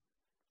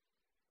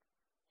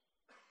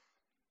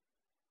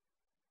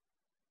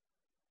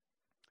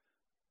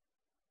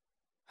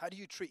 How do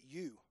you treat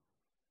you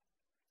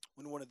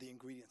when one of the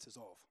ingredients is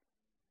off?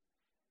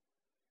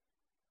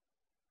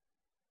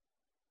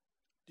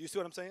 Do you see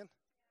what I'm saying?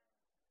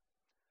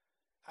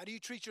 How do you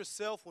treat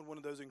yourself when one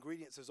of those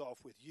ingredients is off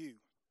with you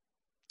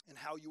and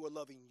how you are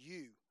loving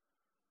you?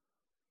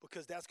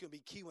 Because that's going to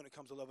be key when it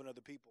comes to loving other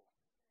people.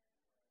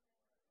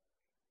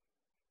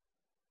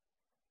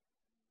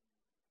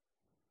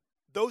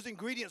 Those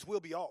ingredients will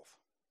be off.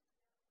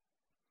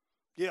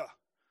 Yeah.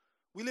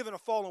 We live in a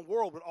fallen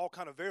world with all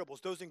kind of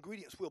variables. Those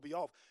ingredients will be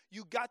off.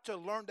 You got to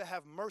learn to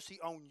have mercy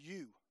on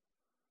you.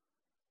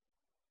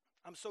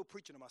 I'm so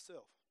preaching to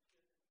myself.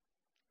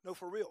 No,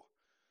 for real.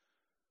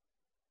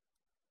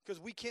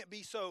 Because we can't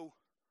be so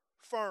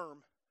firm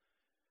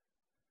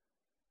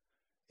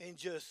and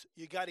just,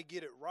 you got to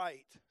get it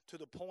right to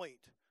the point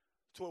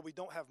to where we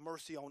don't have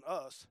mercy on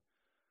us,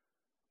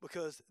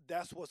 because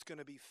that's what's going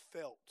to be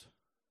felt.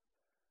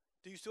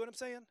 Do you see what I'm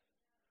saying?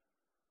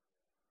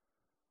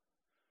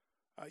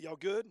 All right, y'all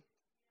good?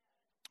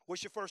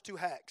 What's your first 2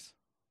 hacks?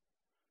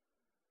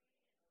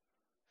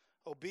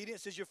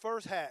 Obedience is your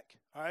first hack,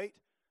 all right?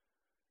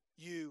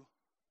 You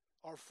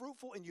are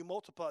fruitful and you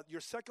multiply. Your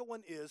second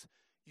one is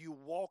you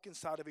walk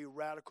inside of a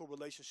radical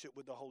relationship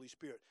with the Holy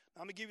Spirit.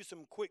 Now, I'm going to give you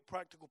some quick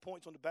practical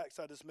points on the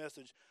backside of this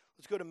message.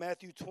 Let's go to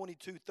Matthew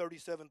 22,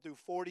 37 through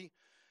 40.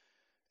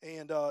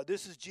 And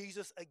this is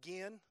Jesus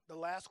again, the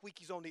last week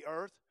he's on the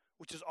earth,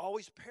 which is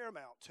always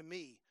paramount to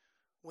me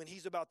when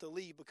he's about to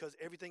leave because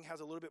everything has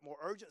a little bit more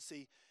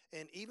urgency.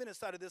 And even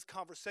inside of this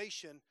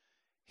conversation,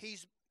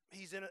 he's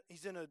in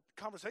a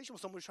conversation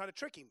with someone who's trying to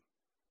trick him.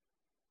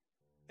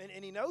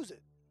 And he knows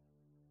it.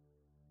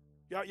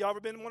 Y'all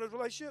ever been in one of those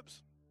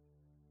relationships?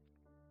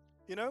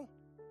 You know?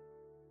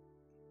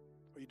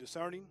 Are you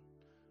discerning?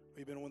 Or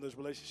you been in one of those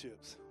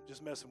relationships?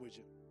 Just messing with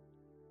you.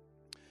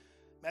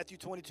 Matthew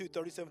 22,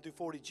 37 through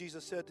 40,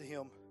 Jesus said to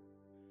him,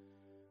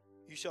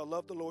 you shall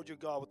love the Lord your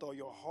God with all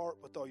your heart,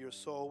 with all your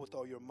soul, with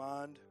all your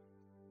mind.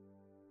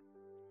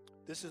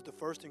 This is the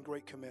first and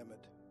great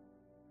commandment.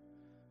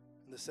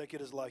 And the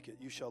second is like it.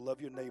 You shall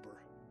love your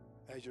neighbor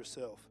as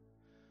yourself.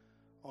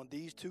 On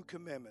these two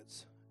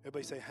commandments,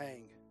 everybody say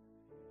hang.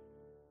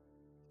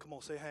 Come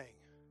on, say hang.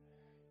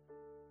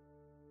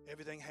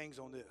 Everything hangs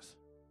on this.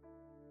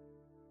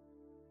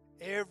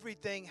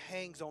 Everything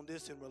hangs on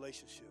this in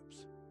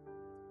relationships.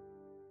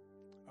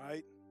 All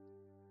right?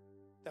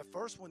 That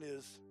first one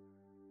is,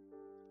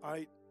 all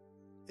right,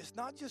 it's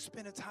not just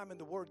spending time in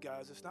the Word,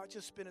 guys. It's not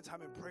just spending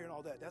time in prayer and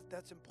all that.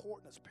 That's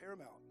important. That's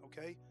paramount,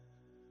 okay?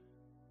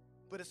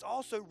 But it's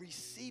also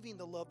receiving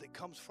the love that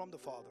comes from the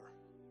Father.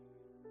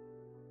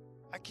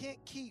 I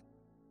can't keep,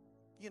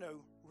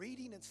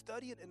 reading and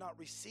studying and not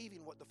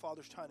receiving what the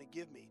Father's trying to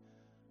give me.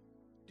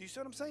 Do you see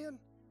what I'm saying?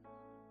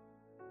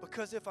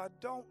 Because if I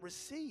don't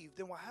receive,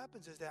 then what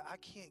happens is that I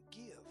can't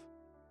give.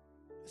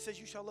 It says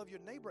you shall love your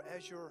neighbor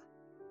as your,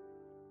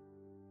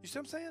 you see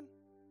what I'm saying?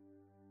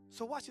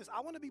 So watch this. I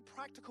want to be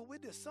practical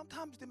with this.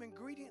 Sometimes them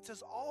ingredients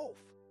is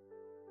off.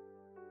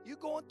 You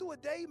going through a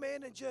day,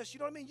 man, and just,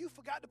 you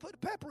forgot to put the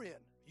pepper in.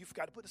 You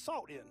forgot to put the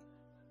salt in.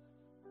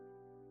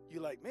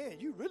 You're like, man,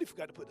 you really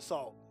forgot to put the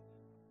salt.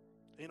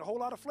 Ain't a whole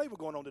lot of flavor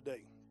going on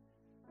today.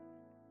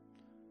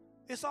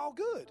 It's all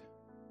good.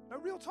 No,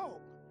 real talk.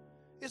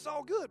 It's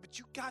all good, but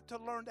you got to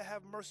learn to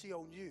have mercy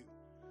on you.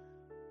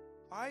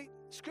 All right?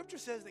 Scripture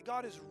says that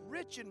God is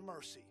rich in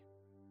mercy.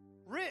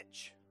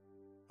 Rich.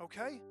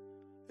 Okay?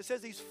 It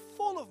says he's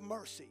full of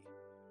mercy.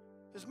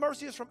 His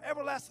mercy is from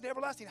everlasting to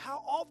everlasting.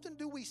 How often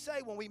do we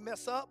say when we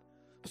mess up,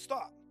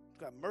 stop,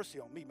 God, mercy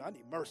on me, man. I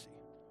need mercy.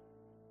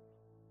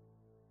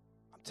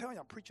 I'm telling you,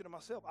 I'm preaching to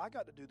myself. I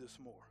got to do this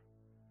more.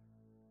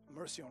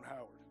 Mercy on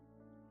Howard.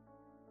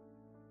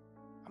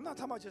 I'm not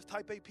talking about just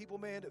type A people,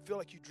 man, that feel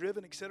like you're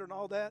driven, et cetera, and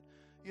all that.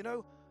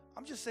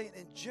 I'm just saying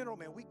in general,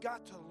 man, we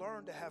got to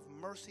learn to have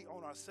mercy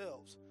on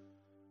ourselves.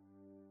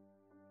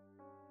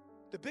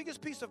 The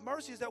biggest piece of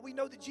mercy is that we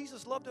know that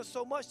Jesus loved us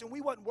so much and we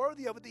wasn't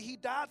worthy of it, that he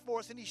died for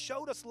us and he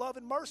showed us love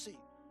and mercy.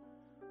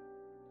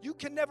 You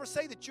can never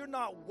say that you're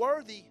not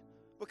worthy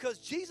because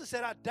Jesus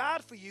said, I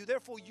died for you,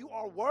 therefore you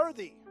are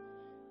worthy.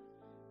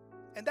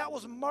 And that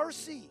was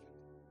mercy.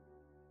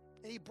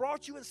 And he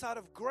brought you inside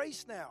of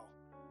grace now.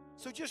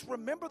 So just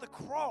remember the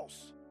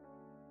cross.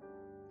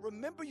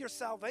 Remember your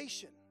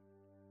salvation.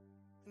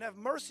 And have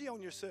mercy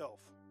on yourself.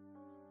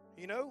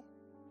 You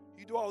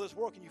do all this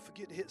work and you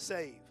forget to hit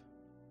save.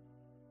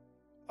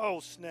 Oh,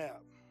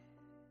 snap.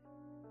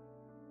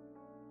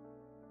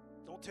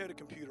 Don't tear the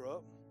computer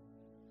up.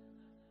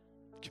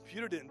 The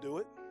computer didn't do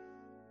it.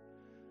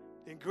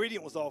 The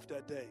ingredient was off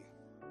that day.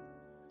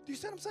 Do you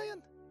see what I'm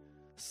saying?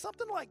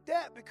 Something like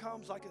that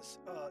becomes like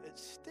it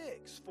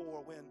sticks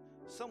for when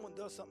someone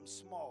does something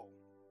small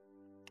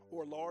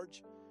or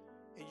large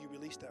and you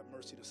release that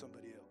mercy to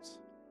somebody else.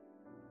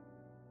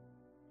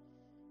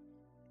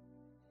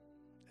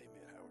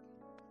 Amen,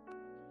 Howard.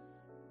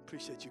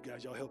 Appreciate you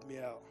guys. Y'all helping me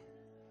out.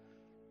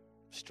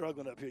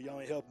 Struggling up here. Y'all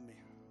ain't helping me.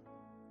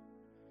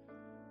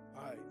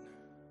 All right.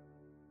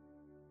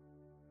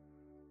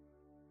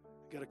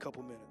 Got a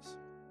couple minutes.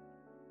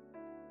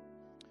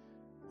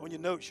 On your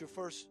notes, your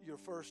first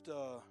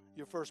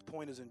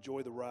point is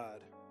enjoy the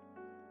ride.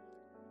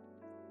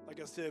 Like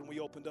I said, when we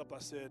opened up, I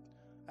said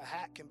a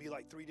hat can be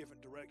like 3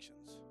 different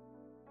directions.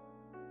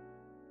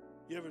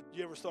 You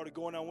ever started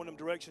going down one of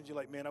them directions? You're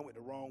like, man, I went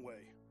the wrong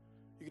way.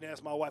 You can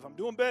ask my wife. I'm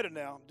doing better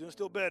now. I'm doing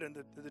still better in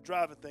the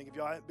driving thing. If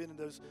y'all haven't been in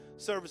those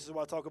services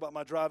where I talk about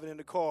my driving in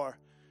the car,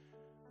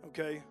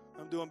 okay,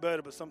 I'm doing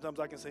better. But sometimes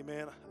I can say,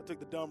 man, I took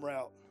the dumb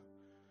route.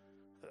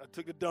 I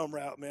took the dumb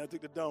route, man. I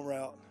took the dumb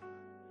route.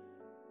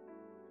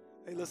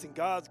 Hey, listen,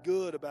 God's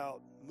good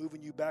about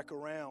moving you back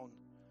around.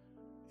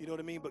 You know what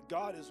I mean? But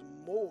God is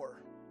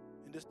more.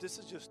 And this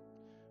is just,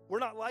 we're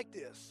not like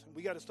this.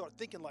 We got to start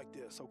thinking like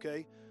this,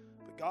 okay?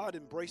 But God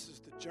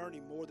embraces the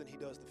journey more than he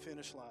does the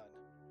finish line.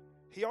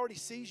 He already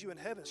sees you in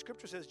heaven.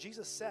 Scripture says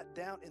Jesus sat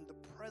down in the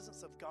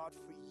presence of God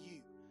for you,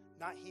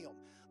 not him.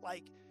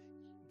 Like,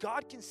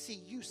 God can see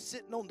you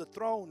sitting on the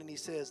throne and he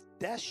says,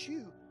 that's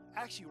you,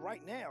 actually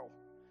right now.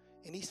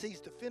 And he sees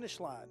the finish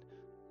line.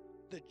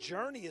 The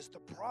journey is the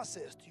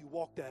process till you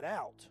walk that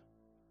out.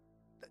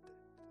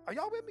 Are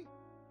y'all with me?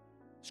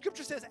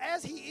 Scripture says,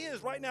 as he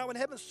is right now in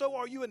heaven, so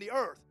are you in the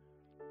earth.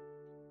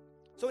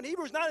 So in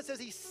Hebrews 9, it says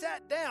he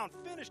sat down,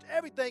 finished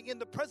everything in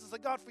the presence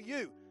of God for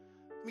you.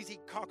 It means he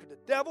conquered the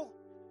devil.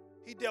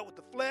 He dealt with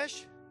the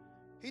flesh.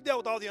 He dealt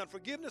with all the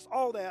unforgiveness,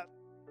 all that.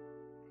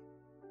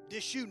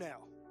 This you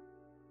now.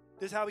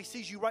 This is how he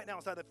sees you right now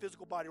inside that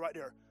physical body right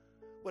there.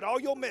 With all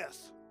your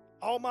mess,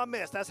 all my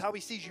mess, that's how he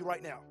sees you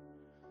right now.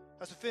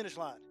 That's the finish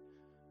line.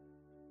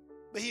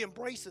 But he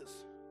embraces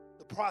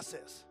the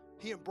process.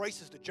 He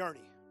embraces the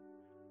journey.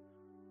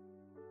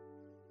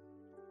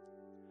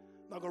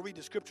 I'm not going to read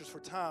the scriptures for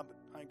time, but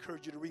I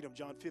encourage you to read them.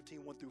 John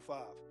 15, 1 through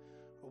 5,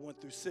 or 1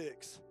 through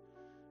 6.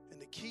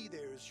 And the key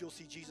there is you'll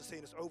see Jesus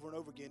saying this over and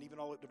over again, even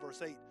all up to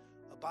verse 8.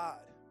 Abide.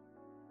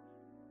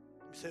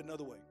 Let me say it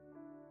another way.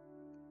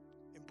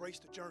 Embrace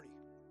the journey.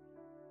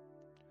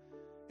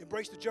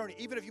 Embrace the journey.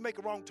 Even if you make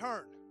a wrong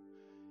turn,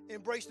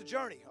 embrace the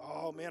journey.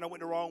 Oh, man, I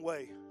went the wrong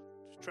way.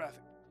 It's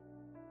traffic.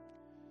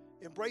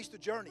 Embrace the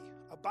journey.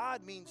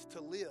 Abide means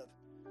to live.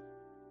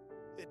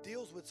 It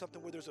deals with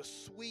something where there's a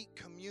sweet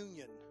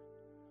communion.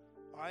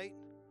 All right?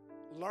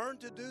 Learn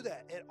to do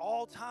that at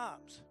all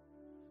times.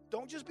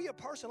 Don't just be a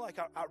person like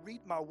I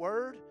read my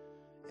word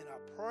and I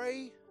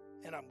pray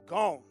and I'm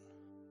gone.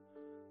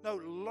 No,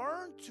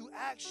 learn to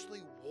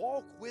actually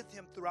walk with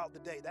him throughout the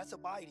day. That's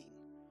abiding.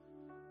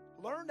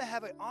 Learn to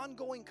have an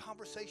ongoing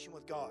conversation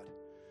with God.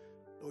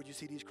 Lord, you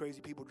see these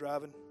crazy people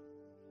driving?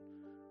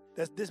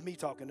 This me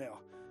talking now.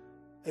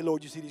 Hey,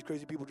 Lord, you see these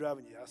crazy people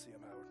driving? Yeah, I see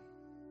them, Howard.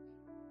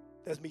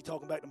 That's me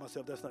talking back to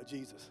myself. That's not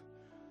Jesus.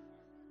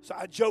 So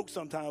I joke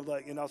sometimes,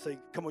 and I'll say,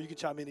 come on, you can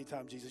chime in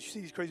anytime, Jesus. You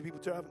see these crazy people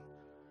driving?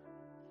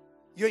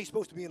 You ain't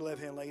supposed to be in the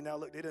left-hand lane. Now,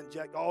 look, they done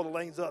jacked all the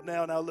lanes up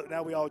now. Now, look,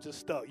 now we all just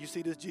stuck. You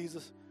see this,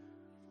 Jesus?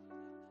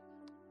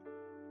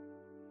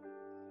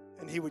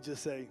 And he would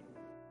just say,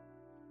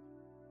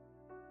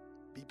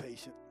 be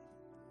patient.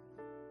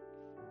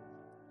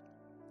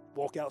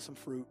 Walk out some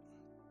fruit.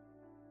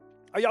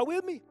 Are y'all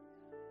with me?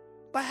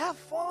 But have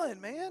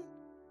fun, man.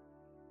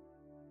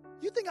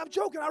 You think I'm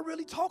joking? I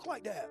really talk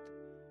like that.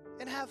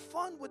 And have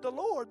fun with the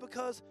Lord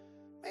because,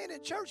 man,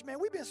 in church, man,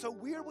 we've been so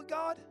weird with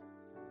God.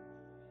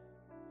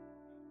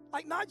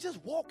 Like, not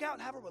just walk out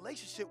and have a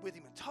relationship with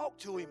him and talk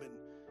to him and,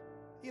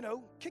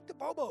 kick the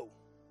bobo.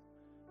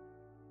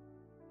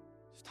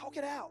 Just talk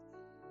it out.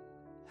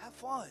 Have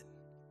fun.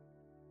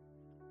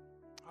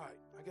 All right,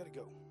 I got to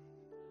go.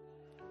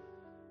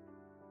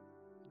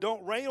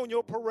 Don't rain on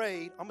your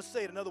parade. I'm going to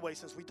say it another way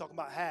since we talking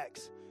about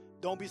hacks.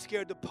 Don't be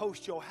scared to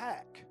post your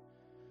hack.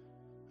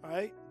 All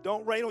right?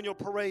 Don't rain on your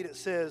parade. It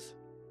says,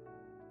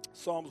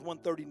 Psalms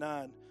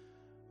 139,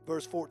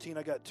 verse 14.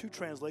 I got two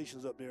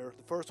translations up there.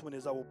 The first one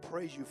is, I will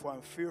praise you for I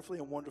am fearfully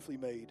and wonderfully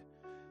made.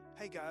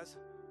 Hey, guys.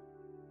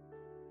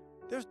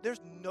 There's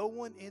no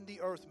one in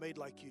the earth made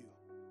like you.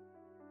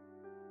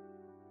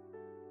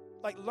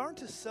 Learn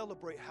to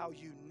celebrate how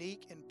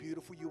unique and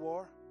beautiful you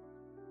are.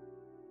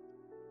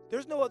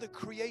 There's no other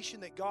creation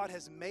that God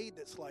has made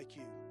that's like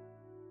you.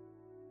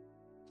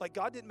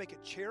 God didn't make a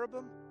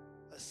cherubim,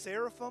 a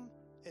seraphim,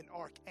 an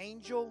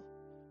archangel,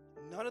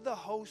 none of the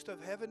host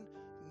of heaven.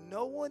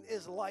 No one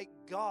is like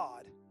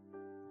God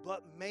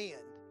but man.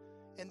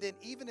 And then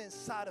even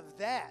inside of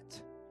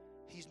that,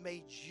 he's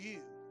made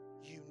you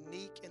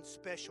unique and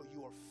special.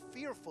 You are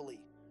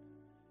fearfully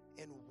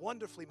and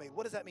wonderfully made.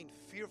 What does that mean,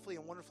 fearfully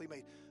and wonderfully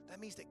made? That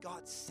means that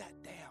God sat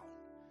down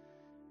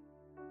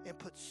and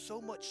put so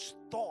much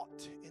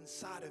thought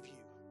inside of you.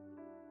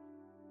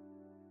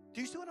 Do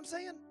you see what I'm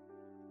saying?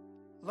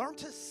 Learn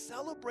to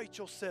celebrate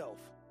yourself.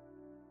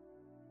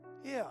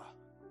 Yeah.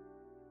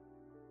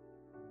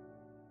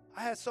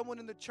 I had someone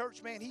in the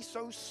church, man, he's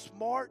so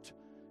smart.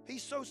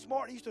 He's so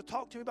smart. He used to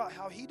talk to me about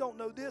how he don't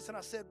know this. And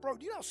I said, bro,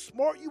 do you know how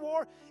smart you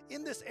are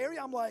in this area?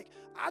 I'm like,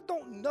 I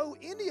don't know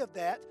any of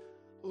that.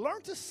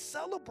 Learn to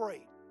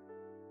celebrate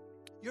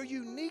your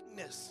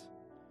uniqueness,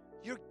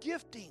 your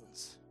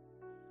giftings,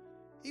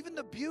 even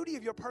the beauty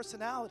of your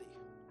personality.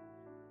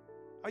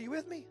 Are you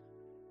with me?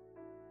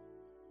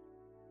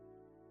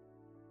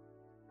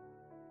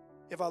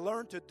 If I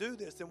learn to do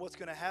this, then what's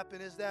going to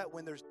happen is that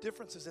when there's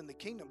differences in the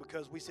kingdom,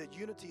 because we said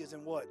unity is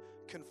in what?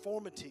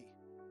 Conformity.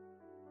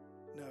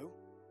 No.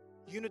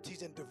 Unity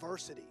is in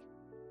diversity.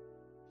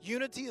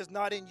 Unity is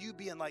not in you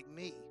being like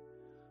me.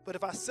 But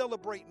if I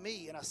celebrate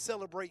me and I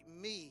celebrate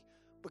me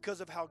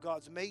because of how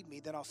God's made me,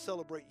 then I'll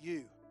celebrate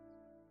you.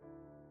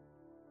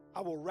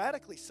 I will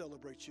radically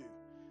celebrate you.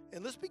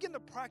 And let's begin to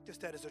practice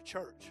that as a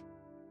church.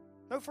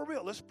 No, for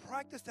real. Let's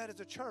practice that as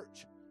a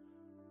church.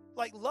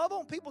 Love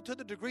on people to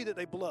the degree that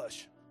they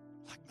blush.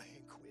 Man,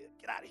 quit.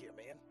 Get out of here,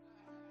 man.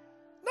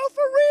 No,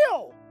 for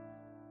real.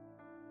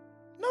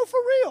 No, for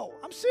real.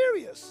 I'm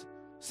serious.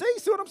 See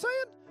what I'm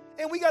saying?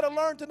 And we got to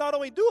learn to not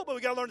only do it, but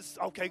we got to learn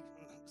to, okay,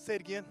 say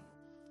it again.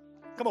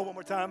 Come on, one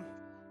more time.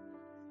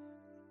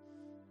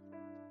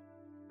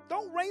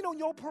 Don't rain on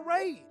your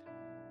parade.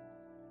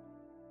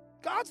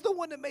 God's the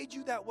one that made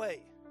you that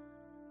way.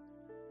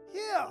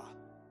 Yeah.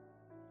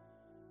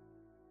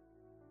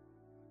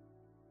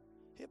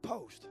 Hit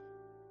post.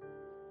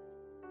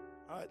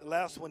 All right, the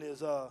last one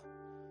is,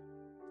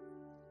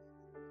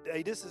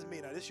 hey, this is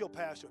me now. This is your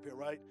pastor up here,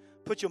 right?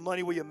 Put your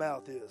money where your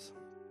mouth is.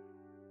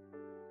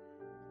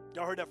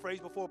 Y'all heard that phrase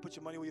before, put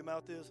your money where your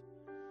mouth is?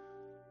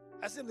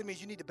 That simply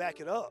means you need to back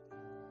it up.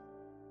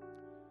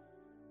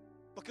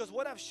 Because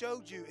what I've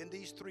showed you in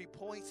these 3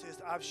 points is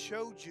I've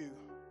showed you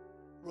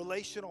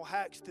relational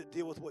hacks that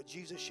deal with what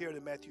Jesus shared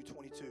in Matthew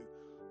 22.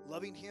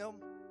 Loving Him,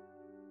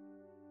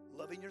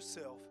 loving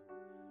yourself,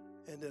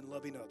 and then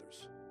loving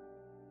others.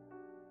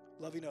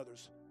 Loving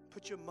others.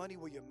 Put your money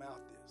where your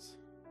mouth is.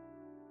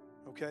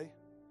 Okay?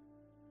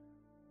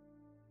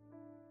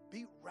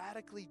 Be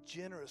radically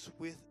generous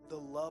with the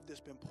love that's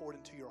been poured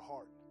into your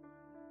heart.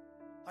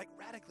 Like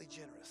radically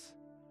generous.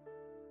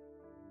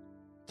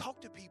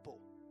 Talk to people.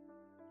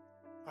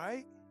 All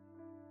right?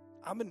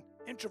 I'm an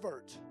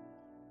introvert.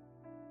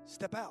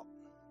 Step out.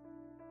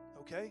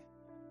 Okay?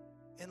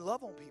 And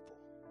love on people.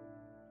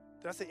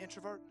 Did I say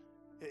introvert?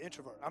 Yeah,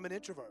 introvert. I'm an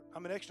introvert.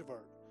 I'm an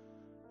extrovert.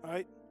 All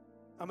right?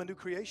 I'm a new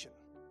creation.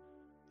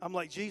 I'm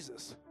like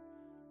Jesus.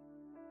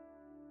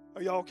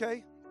 Are y'all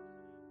okay?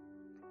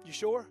 You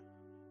sure?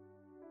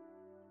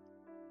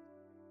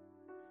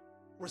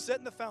 We're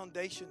setting the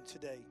foundation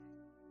today.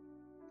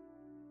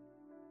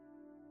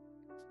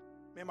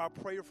 Man, my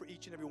prayer for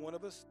each and every one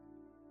of us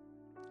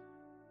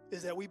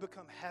is that we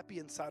become happy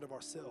inside of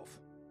ourselves.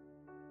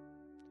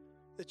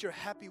 That you're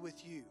happy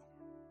with you.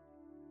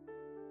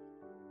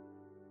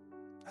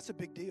 That's a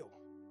big deal.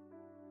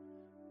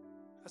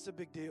 That's a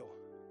big deal.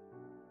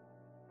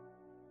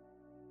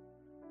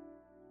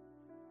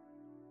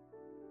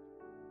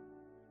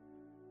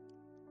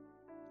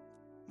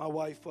 My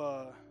wife,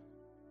 I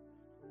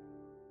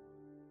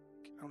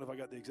don't know if I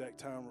got the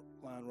exact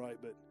timeline right,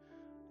 but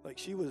like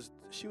she was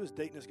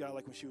dating this guy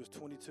like when she was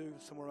 22,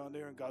 somewhere around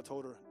there, and God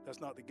told her that's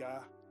not the guy.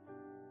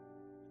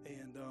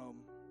 And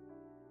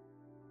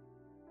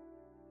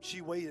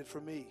she waited for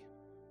me.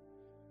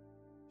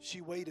 She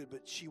waited,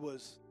 but she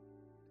was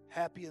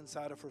happy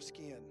inside of her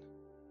skin.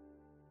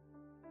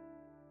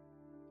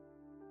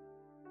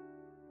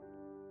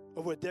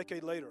 Over a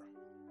decade later,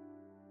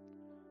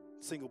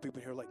 single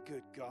people here are like,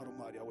 good God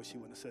Almighty, I wish he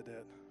wouldn't have said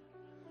that.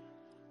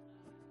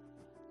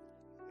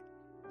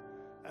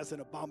 That's an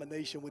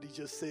abomination what he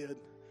just said.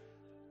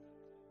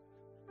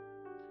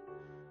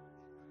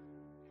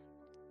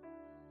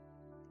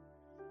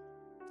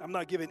 I'm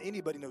not giving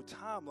anybody no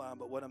timeline,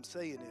 but what I'm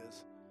saying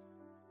is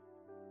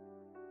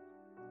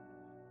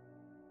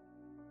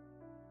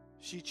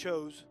she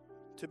chose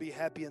to be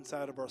happy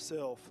inside of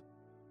herself,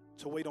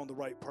 to wait on the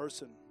right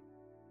person.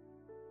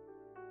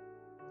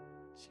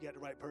 She got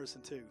the right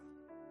person too.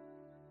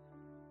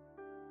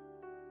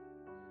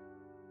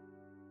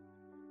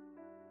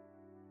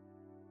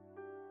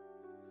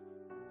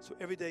 So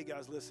every day,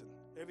 guys, listen.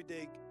 Every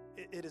day,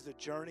 it is a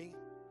journey.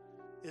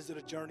 Is it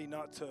a journey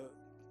not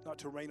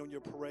to rain on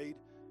your parade?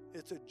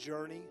 It's a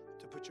journey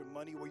to put your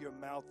money where your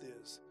mouth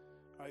is,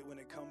 right, when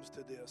it comes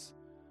to this.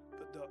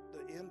 But the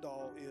end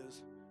all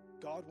is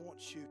God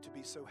wants you to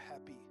be so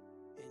happy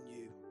in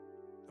you,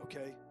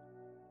 okay?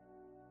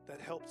 That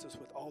helps us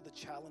with all the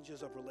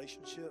challenges of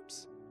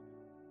relationships.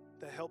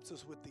 That helps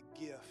us with the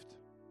gift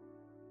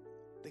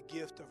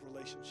of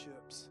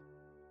relationships,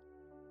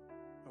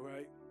 all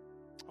right?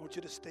 I want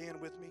you to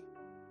stand with me.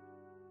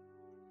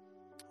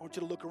 I want you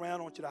to look around.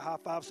 I want you to high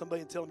five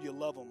somebody and tell them you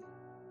love them.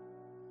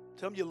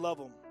 Tell them you love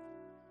them.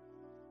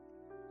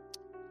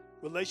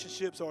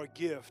 Relationships are a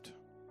gift.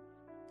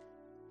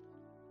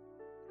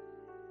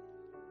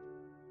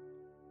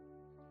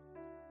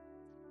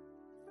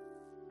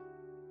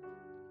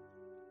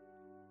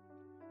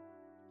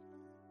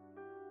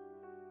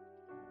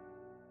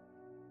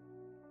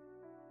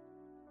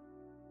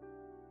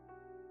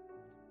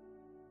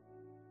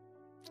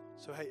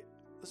 So, hey,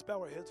 let's bow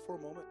our heads for a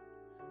moment.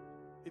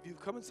 If you've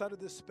come inside of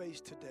this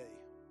space today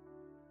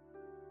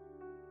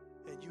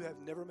and you have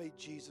never made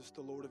Jesus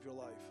the Lord of your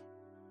life,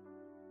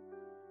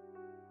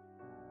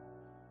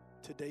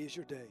 today is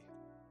your day.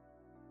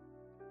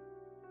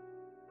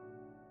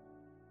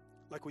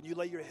 Like when you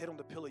lay your head on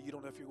the pillow, you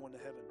don't know if you're going to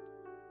heaven.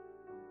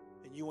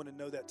 And you want to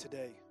know that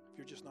today. If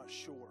you're just not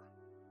sure,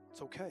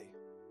 it's okay.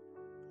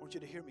 I want you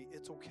to hear me.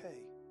 It's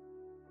okay.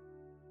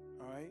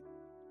 All right?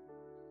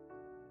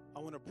 I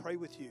want to pray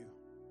with you.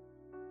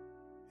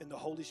 And the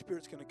Holy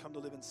Spirit's going to come to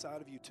live inside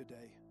of you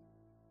today.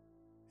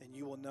 And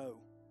you will know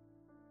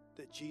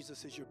that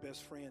Jesus is your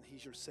best friend.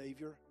 He's your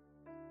Savior.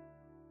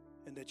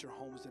 And that your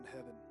home is in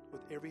heaven.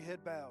 With every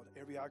head bowed,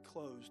 every eye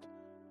closed.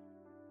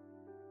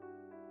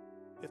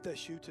 If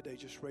that's you today,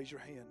 just raise your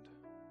hand.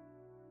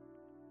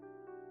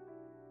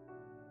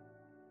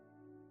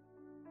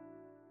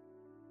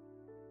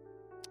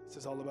 This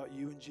is all about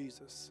you and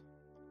Jesus.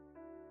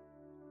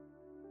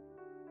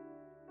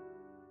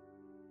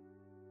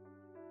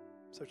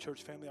 So,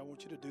 church family, I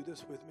want you to do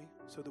this with me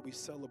so that we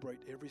celebrate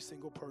every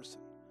single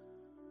person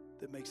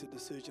that makes a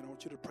decision. I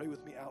want you to pray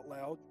with me out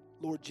loud.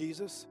 Lord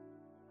Jesus,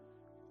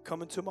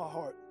 come into my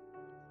heart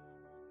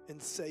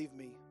and save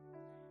me.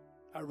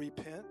 I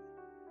repent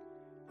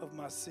of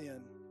my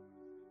sin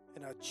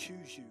and I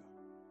choose you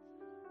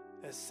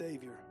as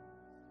Savior.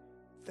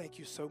 Thank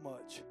you so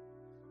much.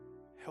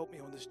 Help me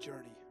on this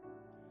journey.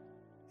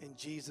 In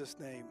Jesus'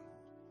 name,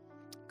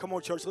 Come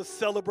on, church, let's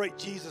celebrate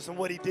Jesus and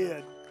what he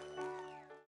did.